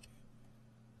manhandle.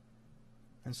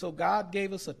 And so God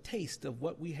gave us a taste of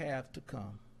what we have to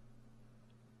come.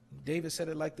 David said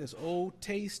it like this, oh,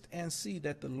 taste and see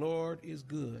that the Lord is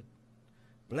good.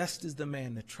 Blessed is the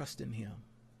man that trusts in him.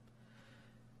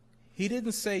 He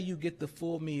didn't say you get the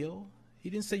full meal. He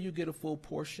didn't say you get a full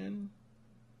portion.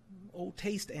 Oh,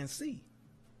 taste and see.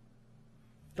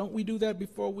 Don't we do that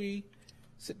before we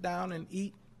sit down and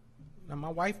eat? Now, my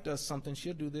wife does something.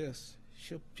 She'll do this.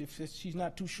 If she's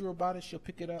not too sure about it, she'll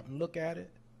pick it up and look at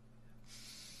it.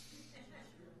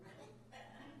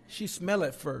 She smell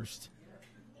it first.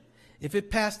 If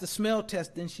it passed the smell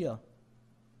test, then she'll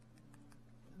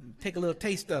take a little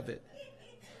taste of it.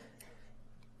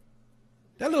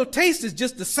 That little taste is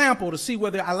just the sample to see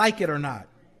whether I like it or not.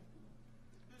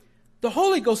 The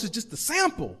Holy Ghost is just the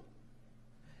sample.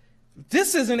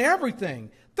 This isn't everything.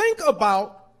 Think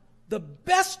about the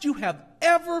best you have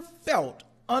ever felt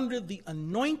under the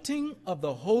anointing of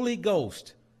the Holy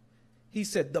Ghost. He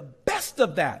said the best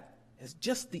of that is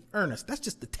just the earnest. That's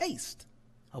just the taste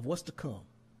of what's to come.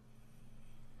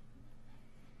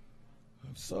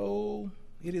 And so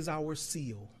it is our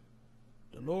seal.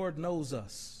 The Lord knows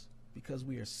us because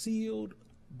we are sealed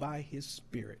by his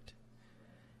Spirit.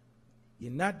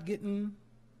 You're not getting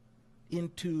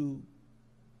into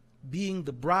being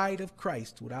the bride of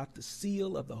Christ without the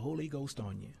seal of the Holy Ghost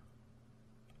on you.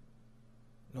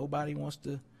 Nobody wants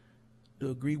to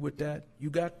agree with that. You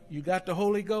got the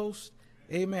Holy Ghost?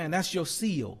 Amen. That's your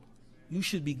seal. You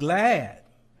should be glad.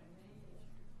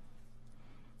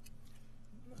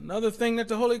 Another thing that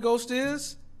the Holy Ghost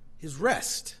is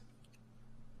rest.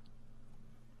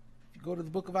 If you go to the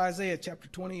book of Isaiah, chapter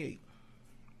 28.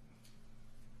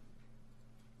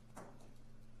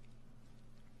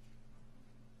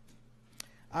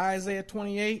 Isaiah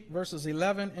 28, verses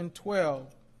 11 and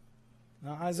 12.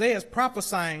 Now, Isaiah is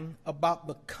prophesying about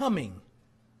the coming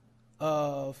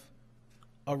of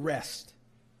a rest.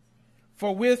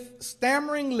 For with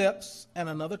stammering lips and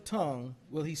another tongue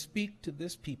will he speak to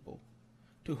this people,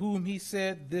 to whom he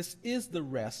said, this is the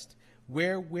rest,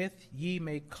 wherewith ye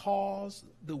may cause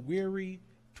the weary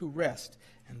to rest.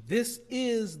 And this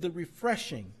is the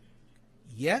refreshing.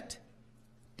 Yet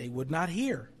they would not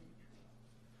hear.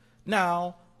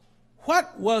 Now,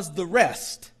 what was the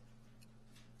rest?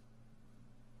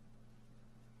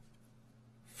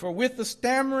 For with the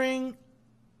stammering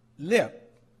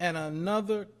lip and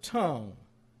another tongue,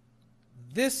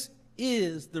 this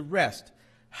is the rest.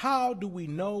 How do we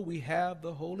know we have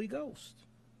the Holy Ghost?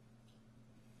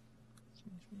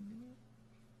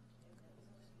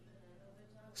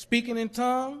 Speaking in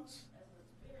tongues,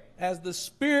 as the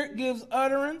Spirit gives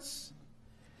utterance.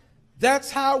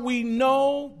 That's how we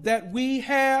know that we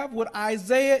have what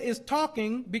Isaiah is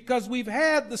talking, because we've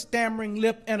had the stammering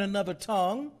lip and another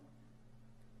tongue.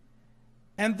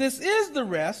 And this is the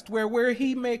rest where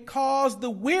he may cause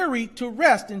the weary to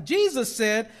rest. And Jesus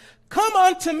said, come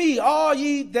unto me, all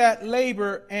ye that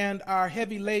labor and are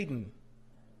heavy laden,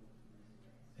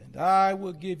 and I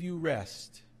will give you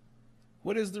rest.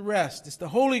 What is the rest? It's the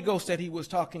Holy Ghost that he was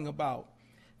talking about.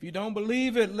 If you don't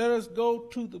believe it, let us go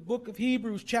to the book of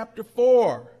Hebrews chapter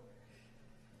 4.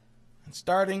 And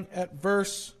starting at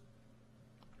verse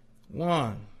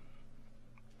 1.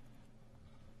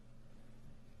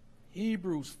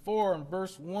 Hebrews 4 and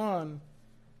verse 1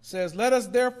 says, let us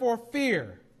therefore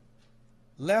fear,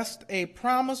 lest a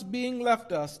promise being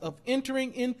left us of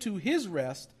entering into his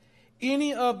rest,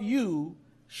 any of you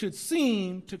should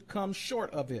seem to come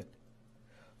short of it.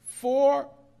 For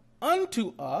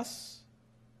unto us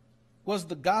was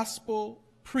the gospel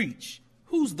preached.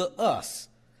 Who's the us?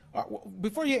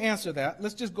 Before you answer that,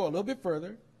 let's just go a little bit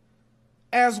further.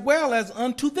 As well as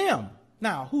unto them.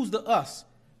 Now, who's the us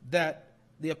that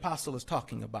the apostle is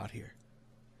talking about here?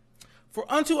 For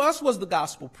unto us was the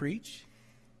gospel preached.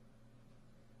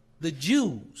 The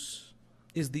Jews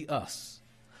is the us.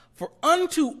 For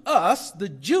unto us, the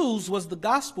Jews, was the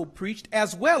gospel preached,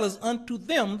 as well as unto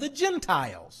them, the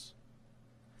Gentiles.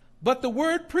 But the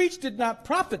word preached did not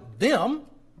profit them.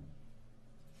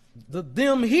 The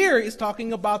them here is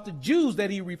talking about the Jews that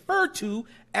he referred to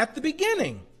at the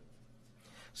beginning.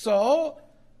 So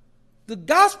the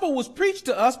gospel was preached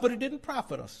to us, but it didn't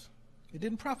profit us. It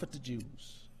didn't profit the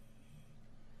Jews.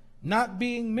 Not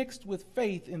being mixed with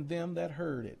faith in them that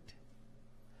heard it.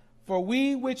 For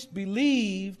we which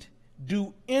believed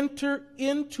do enter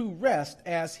into rest,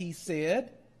 as he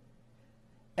said,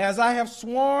 as I have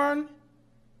sworn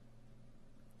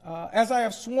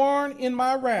in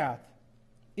my wrath,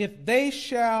 if they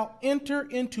shall enter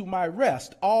into my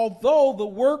rest, although the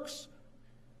works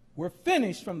were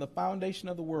finished from the foundation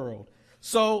of the world.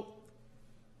 So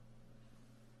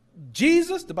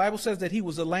Jesus, the Bible says that he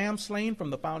was a lamb slain from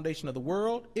the foundation of the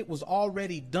world. It was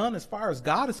already done as far as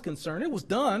God is concerned. It was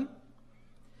done.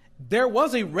 There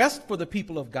was a rest for the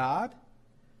people of God.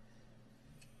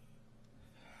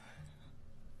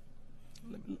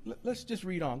 Let's just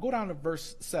read on. Go down to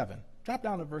verse 7. Drop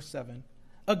down to verse 7.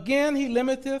 Again he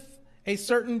limiteth a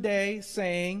certain day,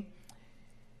 saying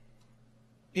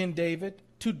in David,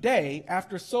 today,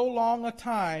 after so long a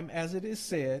time, as it is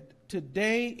said,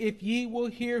 today, if ye will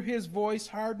hear his voice,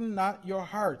 harden not your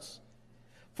hearts.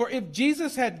 For if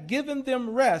Jesus had given them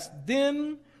rest,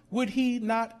 then would he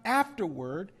not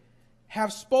afterward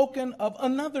have spoken of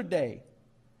another day?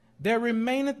 There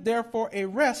remaineth therefore a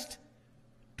rest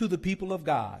to the people of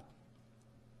God.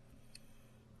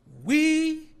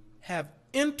 We have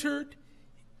entered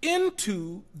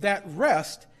into that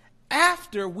rest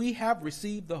after we have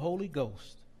received the Holy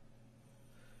Ghost.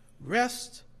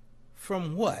 Rest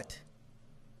from what?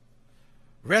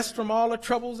 Rest from all the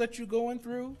troubles that you're going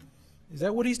through? Is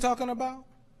that what he's talking about?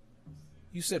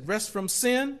 You said rest from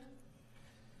sin?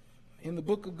 In the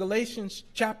book of Galatians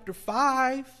chapter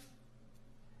 5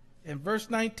 and verse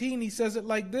 19, he says it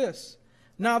like this.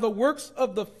 Now the works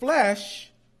of the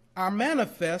flesh are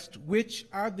manifest, which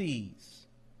are these: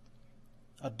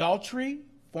 adultery,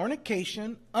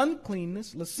 fornication,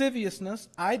 uncleanness, lasciviousness,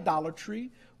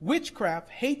 idolatry, witchcraft,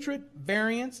 hatred,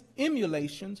 variance,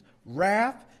 emulations,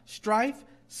 wrath, strife,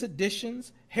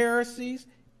 seditions, heresies,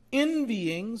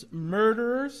 envyings,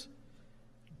 murderers,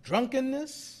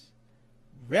 drunkenness,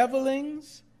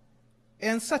 revelings,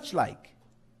 and such like.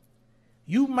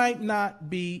 You might not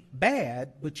be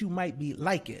bad, but you might be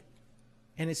like it,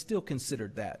 and it's still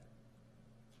considered that.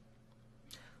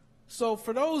 So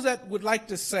for those that would like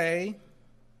to say,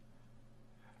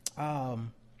 now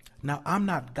I'm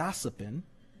not gossiping,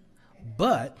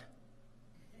 but,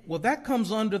 well, that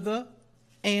comes under the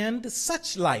and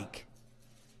such like.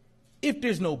 If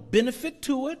there's no benefit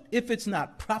to it, if it's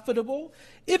not profitable,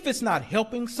 if it's not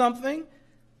helping something,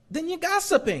 then you're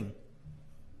gossiping.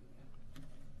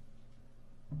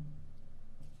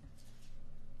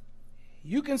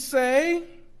 You can say,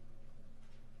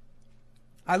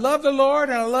 I love the Lord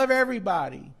and I love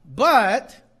everybody,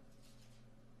 but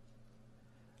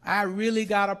I really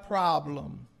got a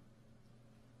problem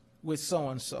with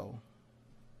so-and-so.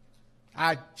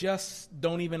 I just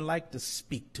don't even like to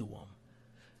speak to them.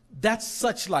 That's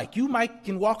such like. You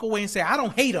can walk away and say, I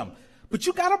don't hate them, but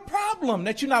you got a problem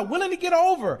that you're not willing to get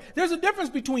over. There's a difference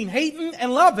between hating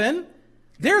and loving.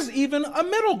 There's even a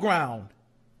middle ground.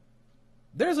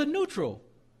 There's a neutral.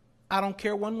 I don't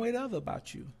care one way or the other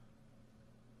about you.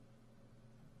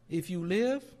 If you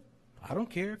live, I don't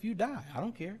care. If you die, I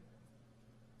don't care.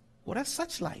 Well, that's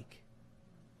such like.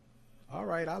 All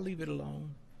right, I'll leave it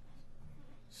alone.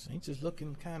 Saints is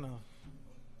looking kind of.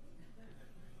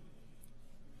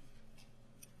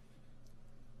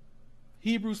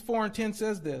 Hebrews 4:10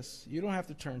 says this. You don't have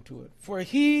to turn to it. For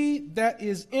he that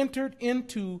is entered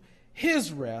into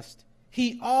his rest,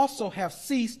 he also hath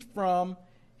ceased from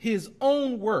his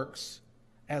own works,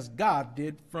 as God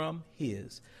did from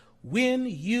his. When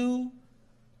you,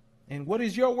 and what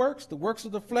is your works? The works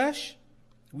of the flesh.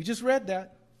 We just read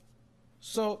that.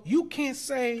 So you can't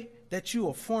say that you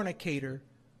a fornicator,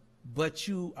 but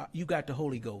you got the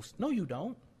Holy Ghost. No, you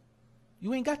don't.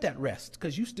 You ain't got that rest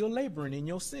because you still laboring in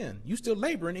your sin. You still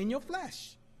laboring in your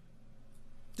flesh.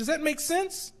 Does that make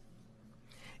sense?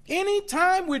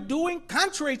 Anytime we're doing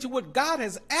contrary to what God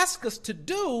has asked us to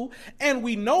do and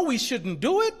we know we shouldn't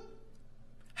do it,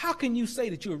 how can you say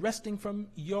that you're resting from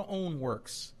your own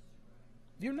works?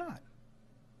 You're not.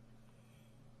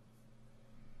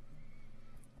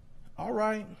 All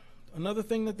right. Another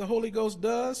thing that the Holy Ghost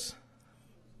does,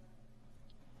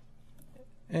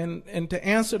 and to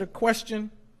answer the question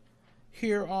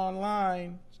here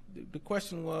online, the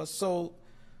question was, so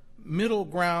middle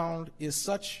ground is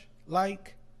such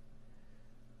like?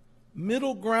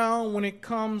 Middle ground when it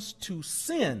comes to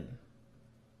sin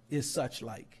is such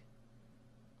like.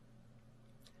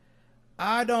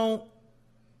 I don't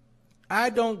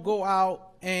go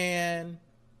out and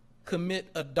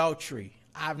commit adultery.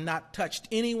 I've not touched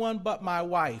anyone but my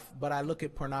wife, but I look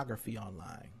at pornography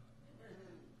online.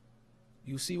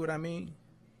 You see what I mean?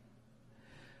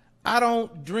 I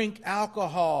don't drink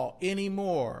alcohol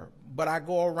anymore, but I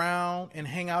go around and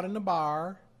hang out in the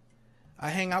bar. I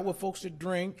hang out with folks that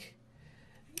drink,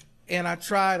 and I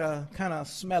try to kind of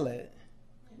smell it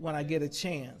when I get a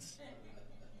chance.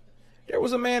 There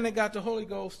was a man that got the Holy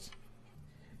Ghost,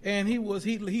 and he was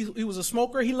a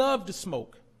smoker. He loved to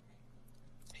smoke.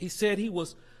 He said he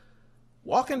was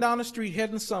walking down the street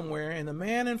heading somewhere, and the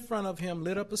man in front of him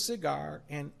lit up a cigar,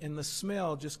 and the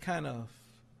smell just kind of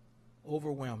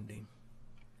overwhelmed him.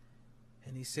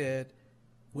 And he said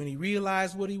when he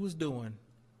realized what he was doing,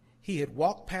 he had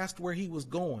walked past where he was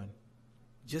going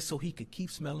just so he could keep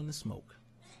smelling the smoke.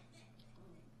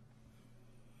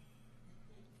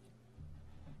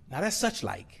 Now that's such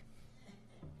like.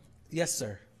 Yes,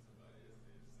 sir.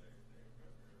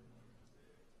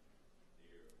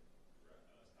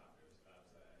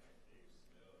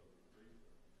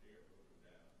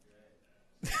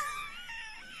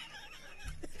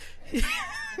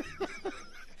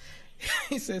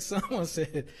 He said someone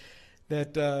said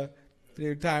that there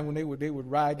was a time when they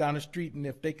would ride down the street, and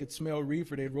if they could smell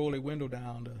reefer, they'd roll their window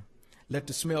down to let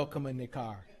the smell come in their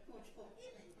car.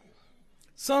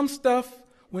 Some stuff,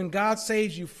 when God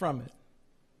saves you from it,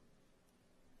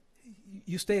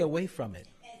 you stay away from it.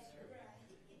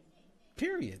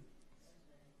 Period.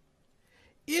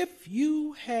 If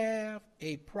you have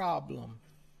a problem,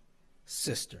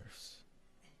 sisters,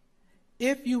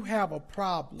 if you have a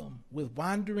problem with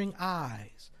wandering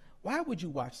eyes, why would you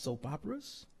watch soap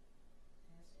operas?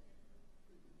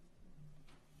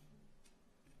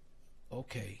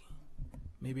 Okay,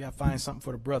 maybe I'll find something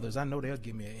for the brothers. I know they'll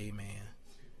give me an amen.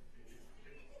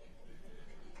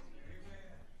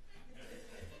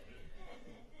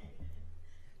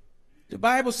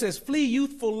 Bible says, flee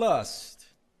youthful lust.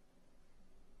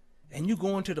 And you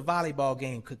go into the volleyball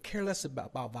game, could care less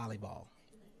about volleyball.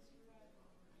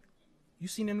 You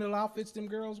seen them little outfits them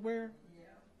girls wear?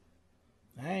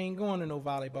 Yeah. I ain't going to no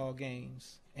volleyball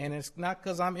games. And it's not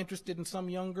because I'm interested in some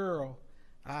young girl.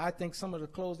 I think some of the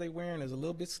clothes they wearing is a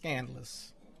little bit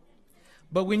scandalous.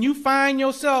 But when you find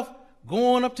yourself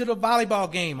going up to the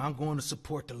volleyball game, I'm going to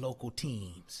support the local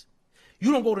teams.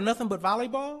 You don't go to nothing but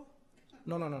volleyball?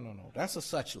 No. That's a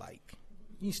such like.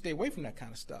 You need to stay away from that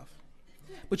kind of stuff.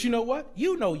 But you know what?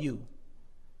 You know you.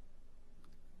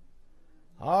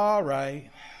 All right.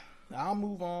 I'll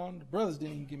move on. The brothers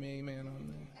didn't even give me an amen on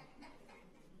that.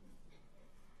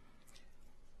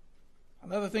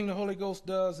 Another thing the Holy Ghost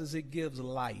does is it gives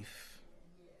life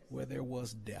where there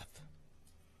was death.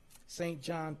 St.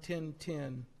 John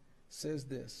 10:10 says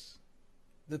this,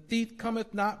 the thief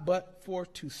cometh not but for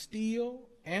to steal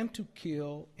and to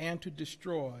kill and to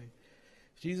destroy.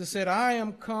 Jesus said, I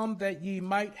am come that ye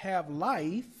might have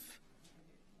life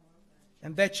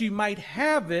and that ye might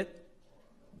have it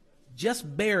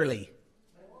just barely.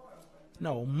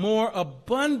 No, more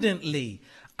abundantly.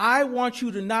 I want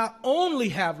you to not only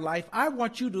have life, I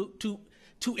want you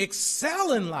to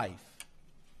excel in life.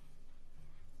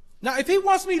 Now, if he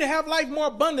wants me to have life more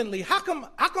abundantly, how come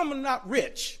I'm not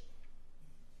rich?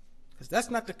 Because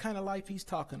that's not the kind of life he's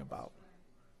talking about.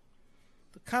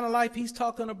 The kind of life he's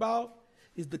talking about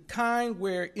is the kind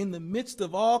where in the midst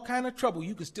of all kind of trouble,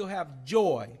 you can still have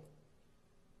joy,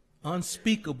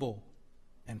 unspeakable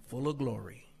and full of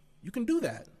glory. You can do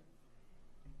that.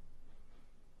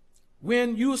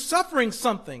 When you're suffering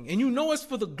something and you know it's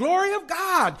for the glory of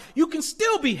God, you can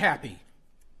still be happy.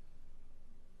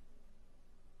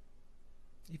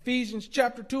 Ephesians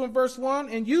chapter 2 and verse 1,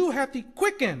 and you hath he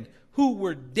quickened who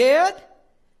were dead.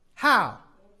 How?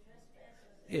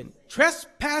 In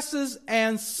trespasses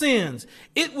and sins.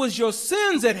 It was your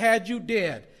sins that had you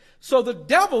dead. So the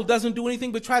devil doesn't do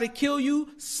anything but try to kill you.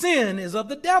 Sin is of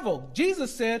the devil.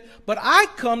 Jesus said, but I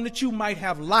come that you might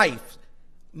have life.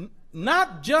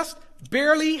 Not just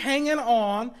barely hanging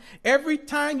on. Every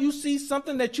time you see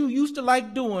something that you used to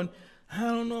like doing, I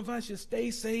don't know if I should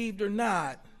stay saved or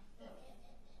not.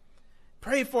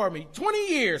 Pray for me. 20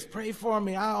 years, pray for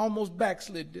me. I almost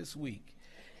backslid this week.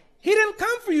 He didn't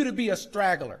come for you to be a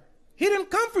straggler. He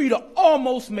didn't come for you to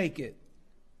almost make it.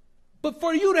 But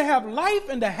for you to have life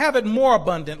and to have it more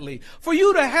abundantly. For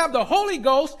you to have the Holy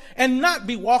Ghost and not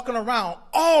be walking around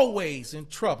always in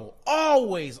trouble.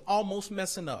 Always almost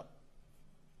messing up.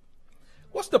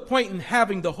 What's the point in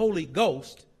having the Holy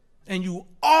Ghost and you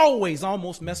always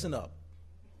almost messing up?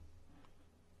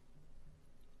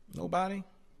 Nobody?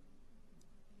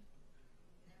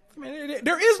 I mean,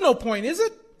 there is no point, is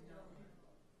it?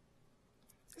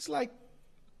 It's like,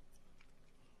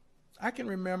 I can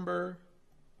remember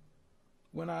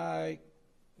when I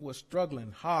was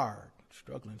struggling hard.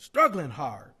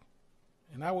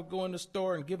 And I would go in the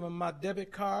store and give them my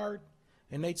debit card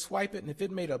and they'd swipe it. And if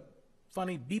it made a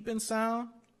funny beeping sound,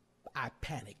 I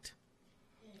panicked.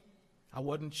 I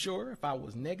wasn't sure if I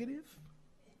was negative,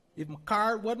 if my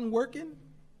card wasn't working.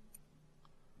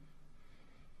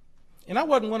 And I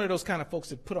wasn't one of those kind of folks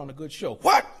that put on a good show.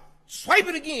 What? Swipe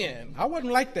it again. I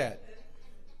wasn't like that.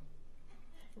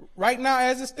 Right now,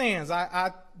 as it stands,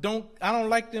 I don't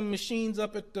like them machines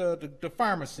up at the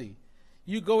pharmacy.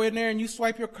 You go in there and you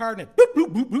swipe your card and it boop,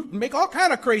 boop, boop, boop, make all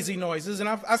kind of crazy noises. And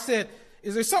I said,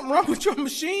 is there something wrong with your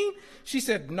machine? She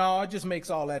said, no, it just makes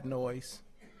all that noise.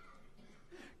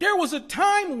 There was a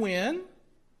time when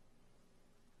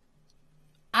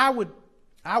I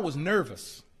was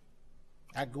nervous.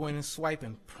 I'd go in and swipe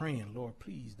and praying, Lord,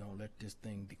 please don't let this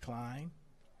thing decline.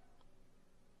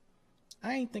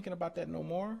 I ain't thinking about that no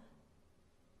more.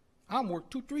 I'm worth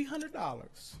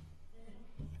 $200-300.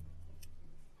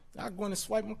 I go in and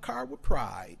swipe my card with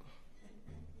pride.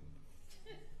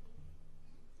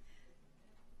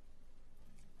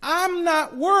 I'm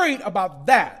not worried about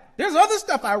that. There's other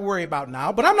stuff I worry about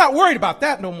now, but I'm not worried about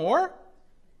that no more.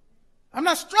 I'm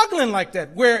not struggling like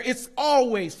that, where it's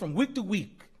always from week to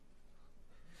week.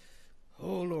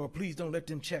 Oh, Lord, please don't let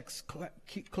them checks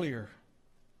clear.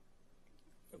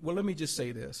 Well, let me just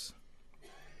say this,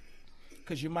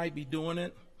 because you might be doing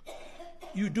it.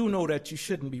 You do know that you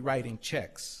shouldn't be writing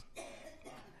checks,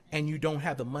 and you don't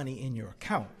have the money in your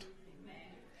account.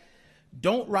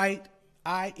 Don't write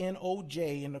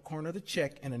INOJ in the corner of the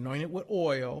check and anoint it with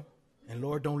oil, and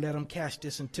Lord, don't let them cash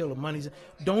this until the money's.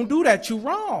 Don't do that. You're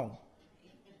wrong.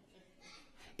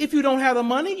 If you don't have the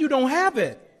money, you don't have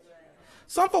it.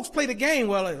 Some folks play the game.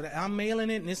 Well, I'm mailing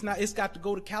it, and it's got to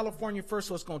go to California first,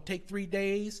 so it's going to take 3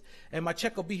 days, and my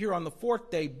check will be here on the 4th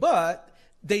day. But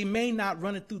they may not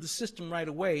run it through the system right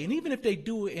away. And even if they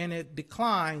do it and it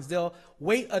declines, they'll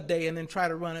wait a day and then try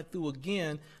to run it through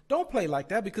again. Don't play like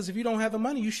that, because if you don't have the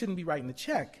money, you shouldn't be writing the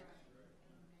check.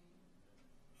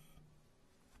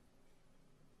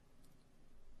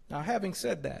 Now, having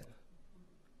said that,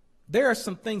 there are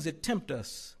some things that tempt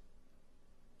us.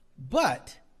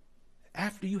 But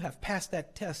after you have passed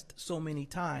that test so many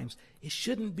times, it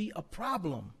shouldn't be a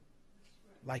problem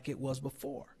like it was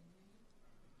before.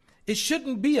 It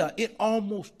shouldn't be it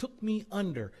almost took me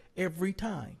under every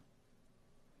time.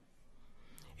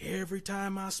 Every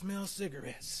time I smell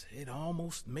cigarettes, it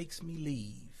almost makes me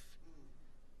leave.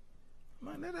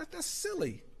 Man, that's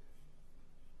silly.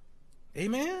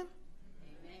 Amen?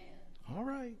 Amen. All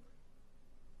right.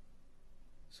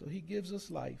 So he gives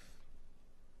us life.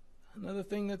 Another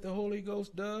thing that the Holy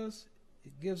Ghost does,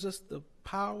 it gives us the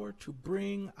power to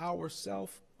bring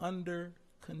ourselves under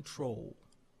control.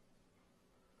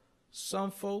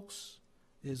 Some folks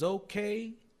is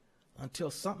okay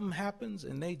until something happens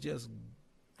and they just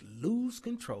lose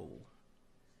control.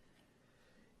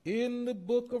 In the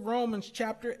book of Romans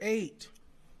chapter 8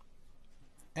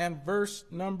 and verse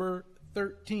number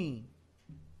 13.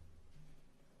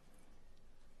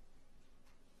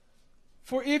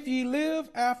 For if ye live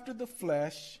after the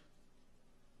flesh,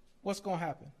 what's going to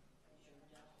happen?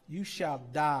 You shall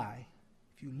die.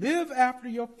 If you live after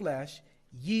your flesh,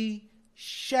 ye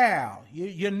shall.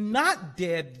 You're not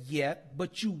dead yet,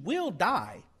 but you will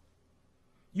die.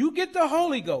 You get the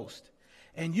Holy Ghost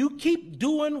and you keep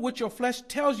doing what your flesh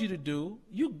tells you to do,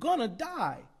 you're going to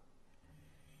die.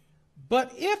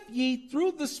 But if ye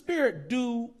through the Spirit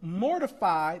do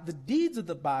mortify the deeds of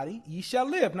the body, ye shall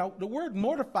live. Now, the word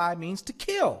mortify means to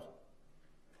kill.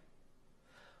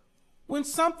 When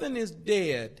something is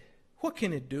dead, what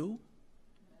can it do?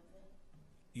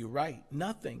 You're right,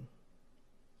 nothing.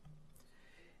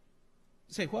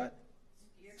 Say what?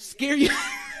 Scare you?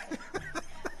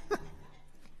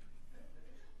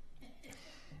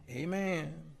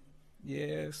 Amen.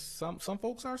 Yes, some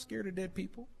folks are scared of dead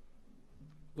people.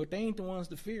 But they ain't the ones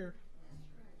to fear.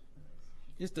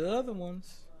 It's the other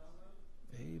ones.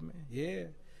 Amen. Yeah.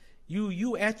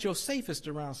 You at your safest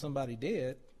around somebody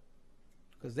dead,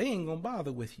 because they ain't going to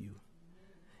bother with you.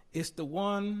 It's the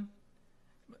one.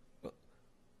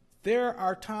 There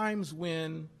are times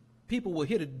when people will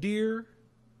hit a deer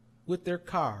with their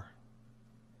car,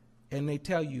 and they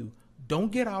tell you,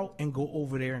 don't get out and go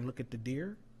over there and look at the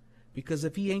deer, because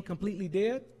if he ain't completely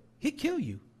dead, he'll kill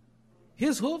you.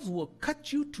 His hooves will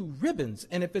cut you to ribbons.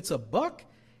 And if it's a buck,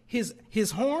 his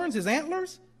horns, his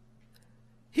antlers,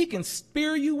 he can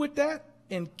spear you with that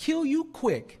and kill you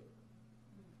quick.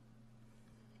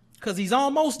 Because he's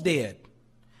almost dead.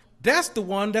 That's the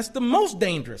one that's the most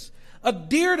dangerous. A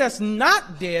deer that's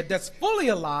not dead, that's fully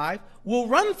alive, will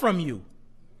run from you.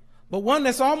 But one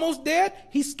that's almost dead,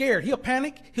 he's scared. He'll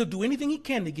panic. He'll do anything he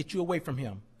can to get you away from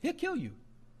him. He'll kill you.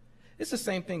 It's the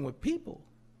same thing with people.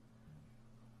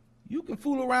 You can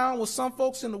fool around with some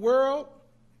folks in the world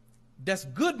that's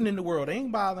good in the world. They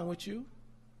ain't bothering with you.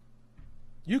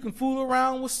 You can fool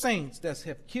around with saints that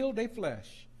have killed their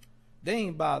flesh. They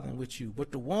ain't bothering with you.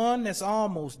 But the one that's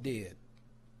almost dead,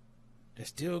 that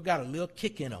still got a little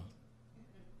kick in them,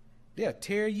 they'll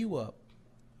tear you up.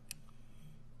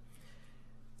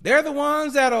 They're the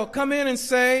ones that'll come in and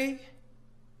say,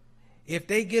 if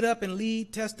they get up and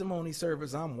lead testimony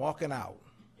service, I'm walking out.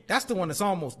 That's the one that's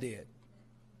almost dead.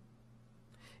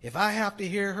 If I have to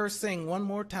hear her sing one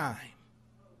more time,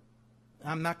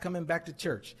 I'm not coming back to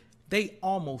church. They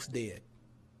almost dead.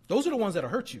 Those are the ones that'll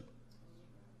hurt you.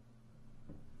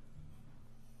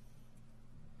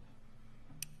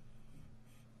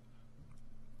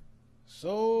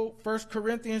 So 1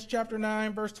 Corinthians chapter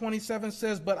 9, verse 27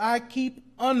 says, but I keep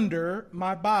under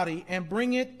my body and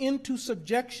bring it into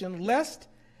subjection, lest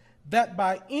that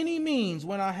by any means,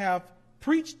 when I have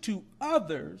preached to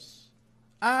others,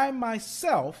 I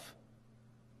myself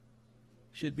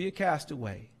should be a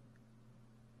castaway.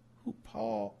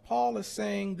 Paul is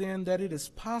saying then that it is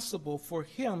possible for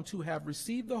him to have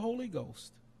received the Holy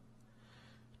Ghost,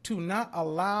 to not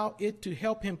allow it to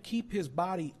help him keep his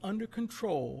body under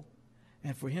control,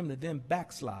 and for him to then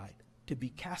backslide, to be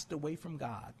cast away from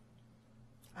God.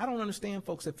 I don't understand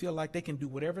folks that feel like they can do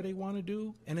whatever they want to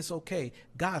do, and it's okay.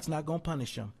 God's not going to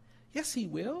punish them. Yes, he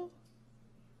will.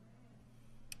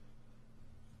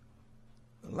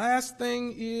 The last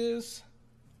thing is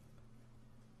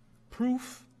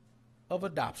proof of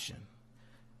adoption.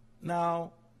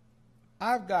 Now,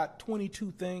 I've got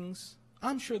 22 things.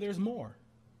 I'm sure there's more.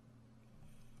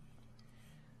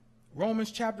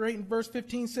 Romans chapter 8 and verse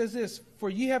 15 says this, for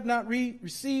ye have not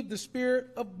received the spirit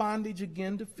of bondage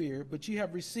again to fear, but ye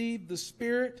have received the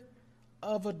spirit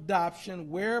of adoption,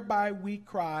 whereby we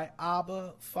cry,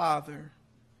 Abba, Father.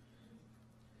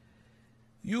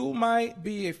 You might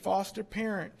be a foster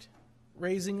parent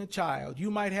raising a child.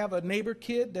 You might have a neighbor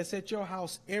kid that's at your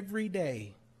house every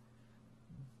day,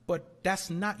 but that's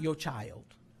not your child.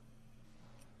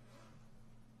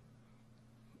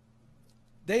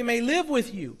 They may live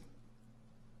with you,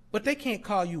 but they can't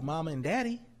call you mama and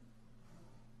daddy.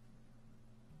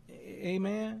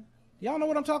 Amen. Y'all know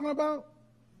what I'm talking about?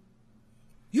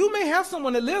 You may have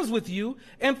someone that lives with you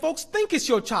and folks think it's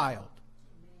your child,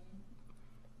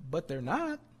 but they're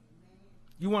not.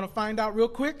 You want to find out real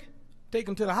quick? Take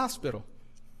them to the hospital.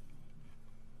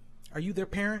 Are you their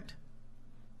parent?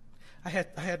 I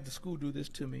had the school do this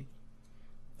to me.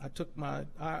 I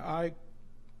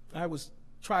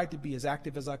tried to be as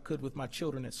active as I could with my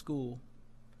children at school.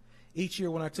 Each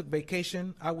year when I took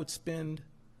vacation, I would spend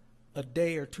a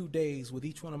day or 2 days with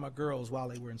each one of my girls while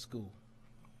they were in school.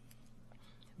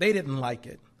 They didn't like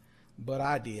it, but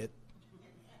I did.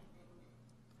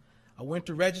 I went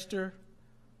to register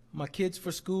my kids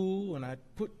for school, and I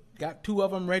got 2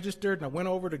 of them registered, and I went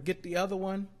over to get the other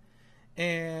one,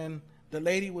 and the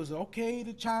lady was, okay,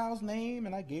 the child's name,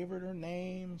 and I gave her their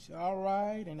name. She said, all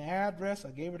right, and the address, I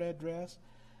gave her the address.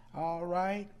 All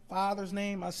right, father's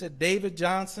name, I said David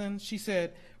Johnson. She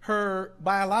said her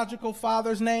biological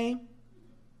father's name.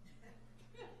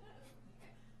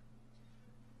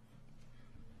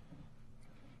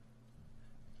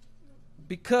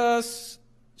 Because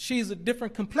she's a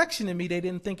different complexion than me, they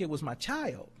didn't think it was my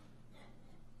child.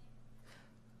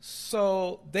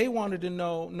 So they wanted to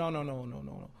know,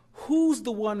 no. Who's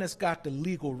the one that's got the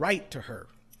legal right to her?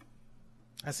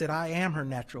 I said, I am her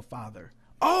natural father.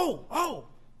 Oh,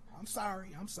 I'm sorry.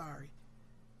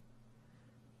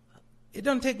 It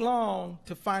doesn't take long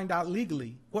to find out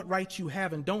legally what rights you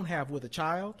have and don't have with a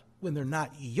child when they're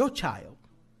not your child.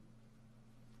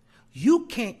 You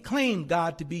can't claim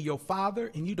God to be your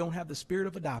father and you don't have the spirit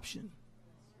of adoption.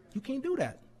 You can't do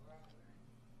that.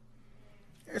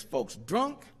 There's folks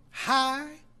drunk, high,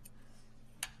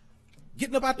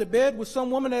 getting up out the bed with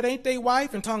some woman that ain't their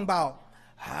wife and talking about,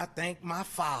 I thank my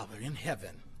Father in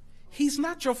heaven. He's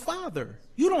not your father.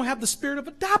 You don't have the spirit of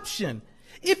adoption.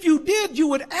 If you did, you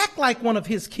would act like one of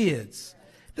his kids.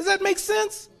 Does that make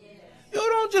sense? Yes. You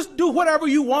don't just do whatever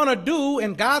you want to do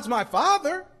and God's my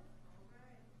father.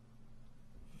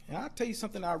 And I'll tell you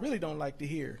something I really don't like to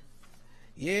hear.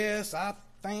 Yes, I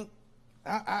think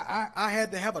I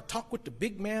had to have a talk with the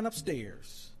big man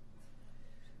upstairs.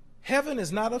 Heaven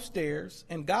is not upstairs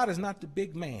and God is not the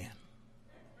big man.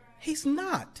 He's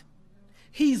not.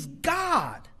 He's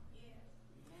God.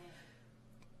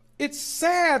 It's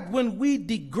sad when we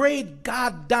degrade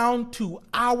God down to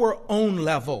our own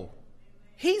level.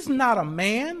 He's not a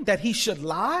man that he should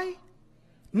lie,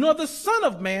 nor the son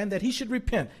of man that he should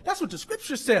repent. That's what the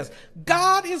scripture says.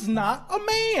 God is not a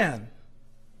man.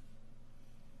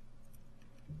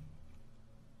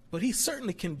 But he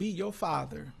certainly can be your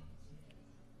father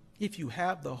if you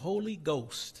have the Holy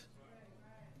Ghost.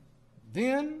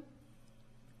 Then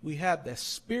we have the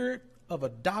spirit of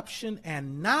adoption,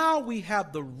 and now we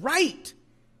have the right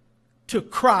to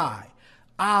cry,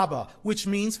 Abba, which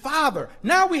means Father.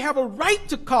 Now we have a right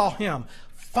to call him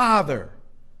Father.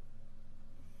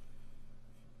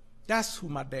 That's who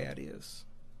my dad is.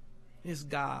 It's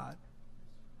God.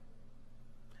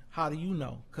 How do you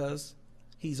know? Because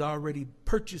he's already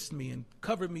purchased me and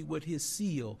covered me with his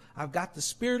seal. I've got the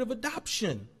spirit of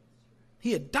adoption.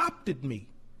 He adopted me.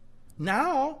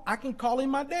 Now I can call him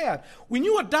my dad. When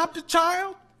you adopt a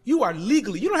child, you are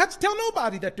legally, you don't have to tell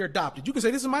nobody that they're adopted. You can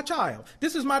say, this is my child.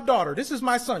 This is my daughter. This is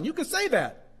my son. You can say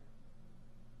that.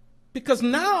 Because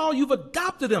now you've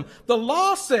adopted him. The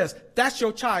law says that's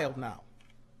your child now.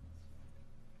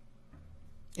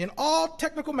 In all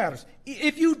technical matters,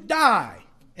 if you die,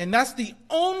 and that's the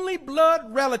only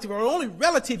blood relative or only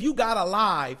relative you got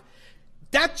alive,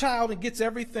 that child gets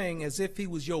everything as if he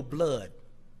was your blood.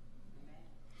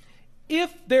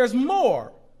 If there's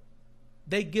more,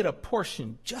 they get a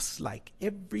portion just like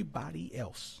everybody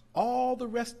else. All the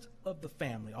rest of the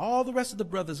family, all the rest of the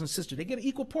brothers and sisters, they get an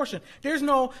equal portion. There's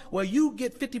no, well, you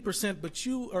get 50%, but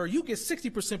you get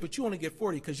 60%, but you only get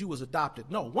 40 because you was adopted.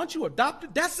 No, once you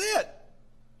adopted, that's it.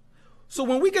 So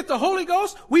when we get the Holy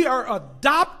Ghost, we are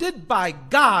adopted by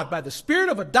God, by the spirit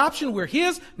of adoption. We're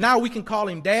his. Now we can call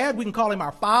him dad. We can call him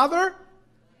our father.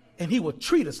 And he will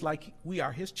treat us like we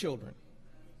are his children.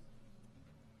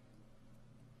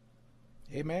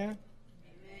 Amen?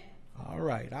 Amen. All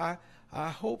right. I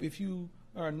hope if you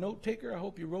are a note taker, I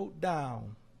hope you wrote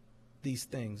down these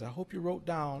things. I hope you wrote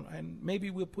down, and maybe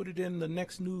we'll put it in the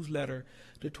next newsletter,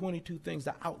 the 22 things,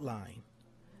 the outline.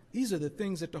 These are the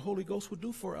things that the Holy Ghost will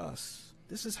do for us.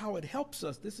 This is how it helps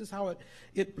us. This is how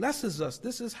it blesses us.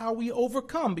 This is how we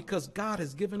overcome, because God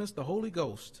has given us the Holy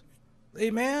Ghost.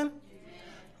 Amen?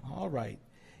 Amen. All right.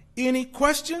 Any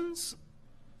questions?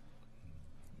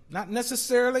 Not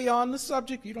necessarily on the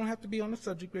subject. You don't have to be on the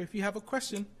subject, but if you have a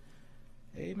question,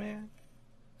 amen.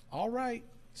 All right.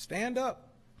 Stand up.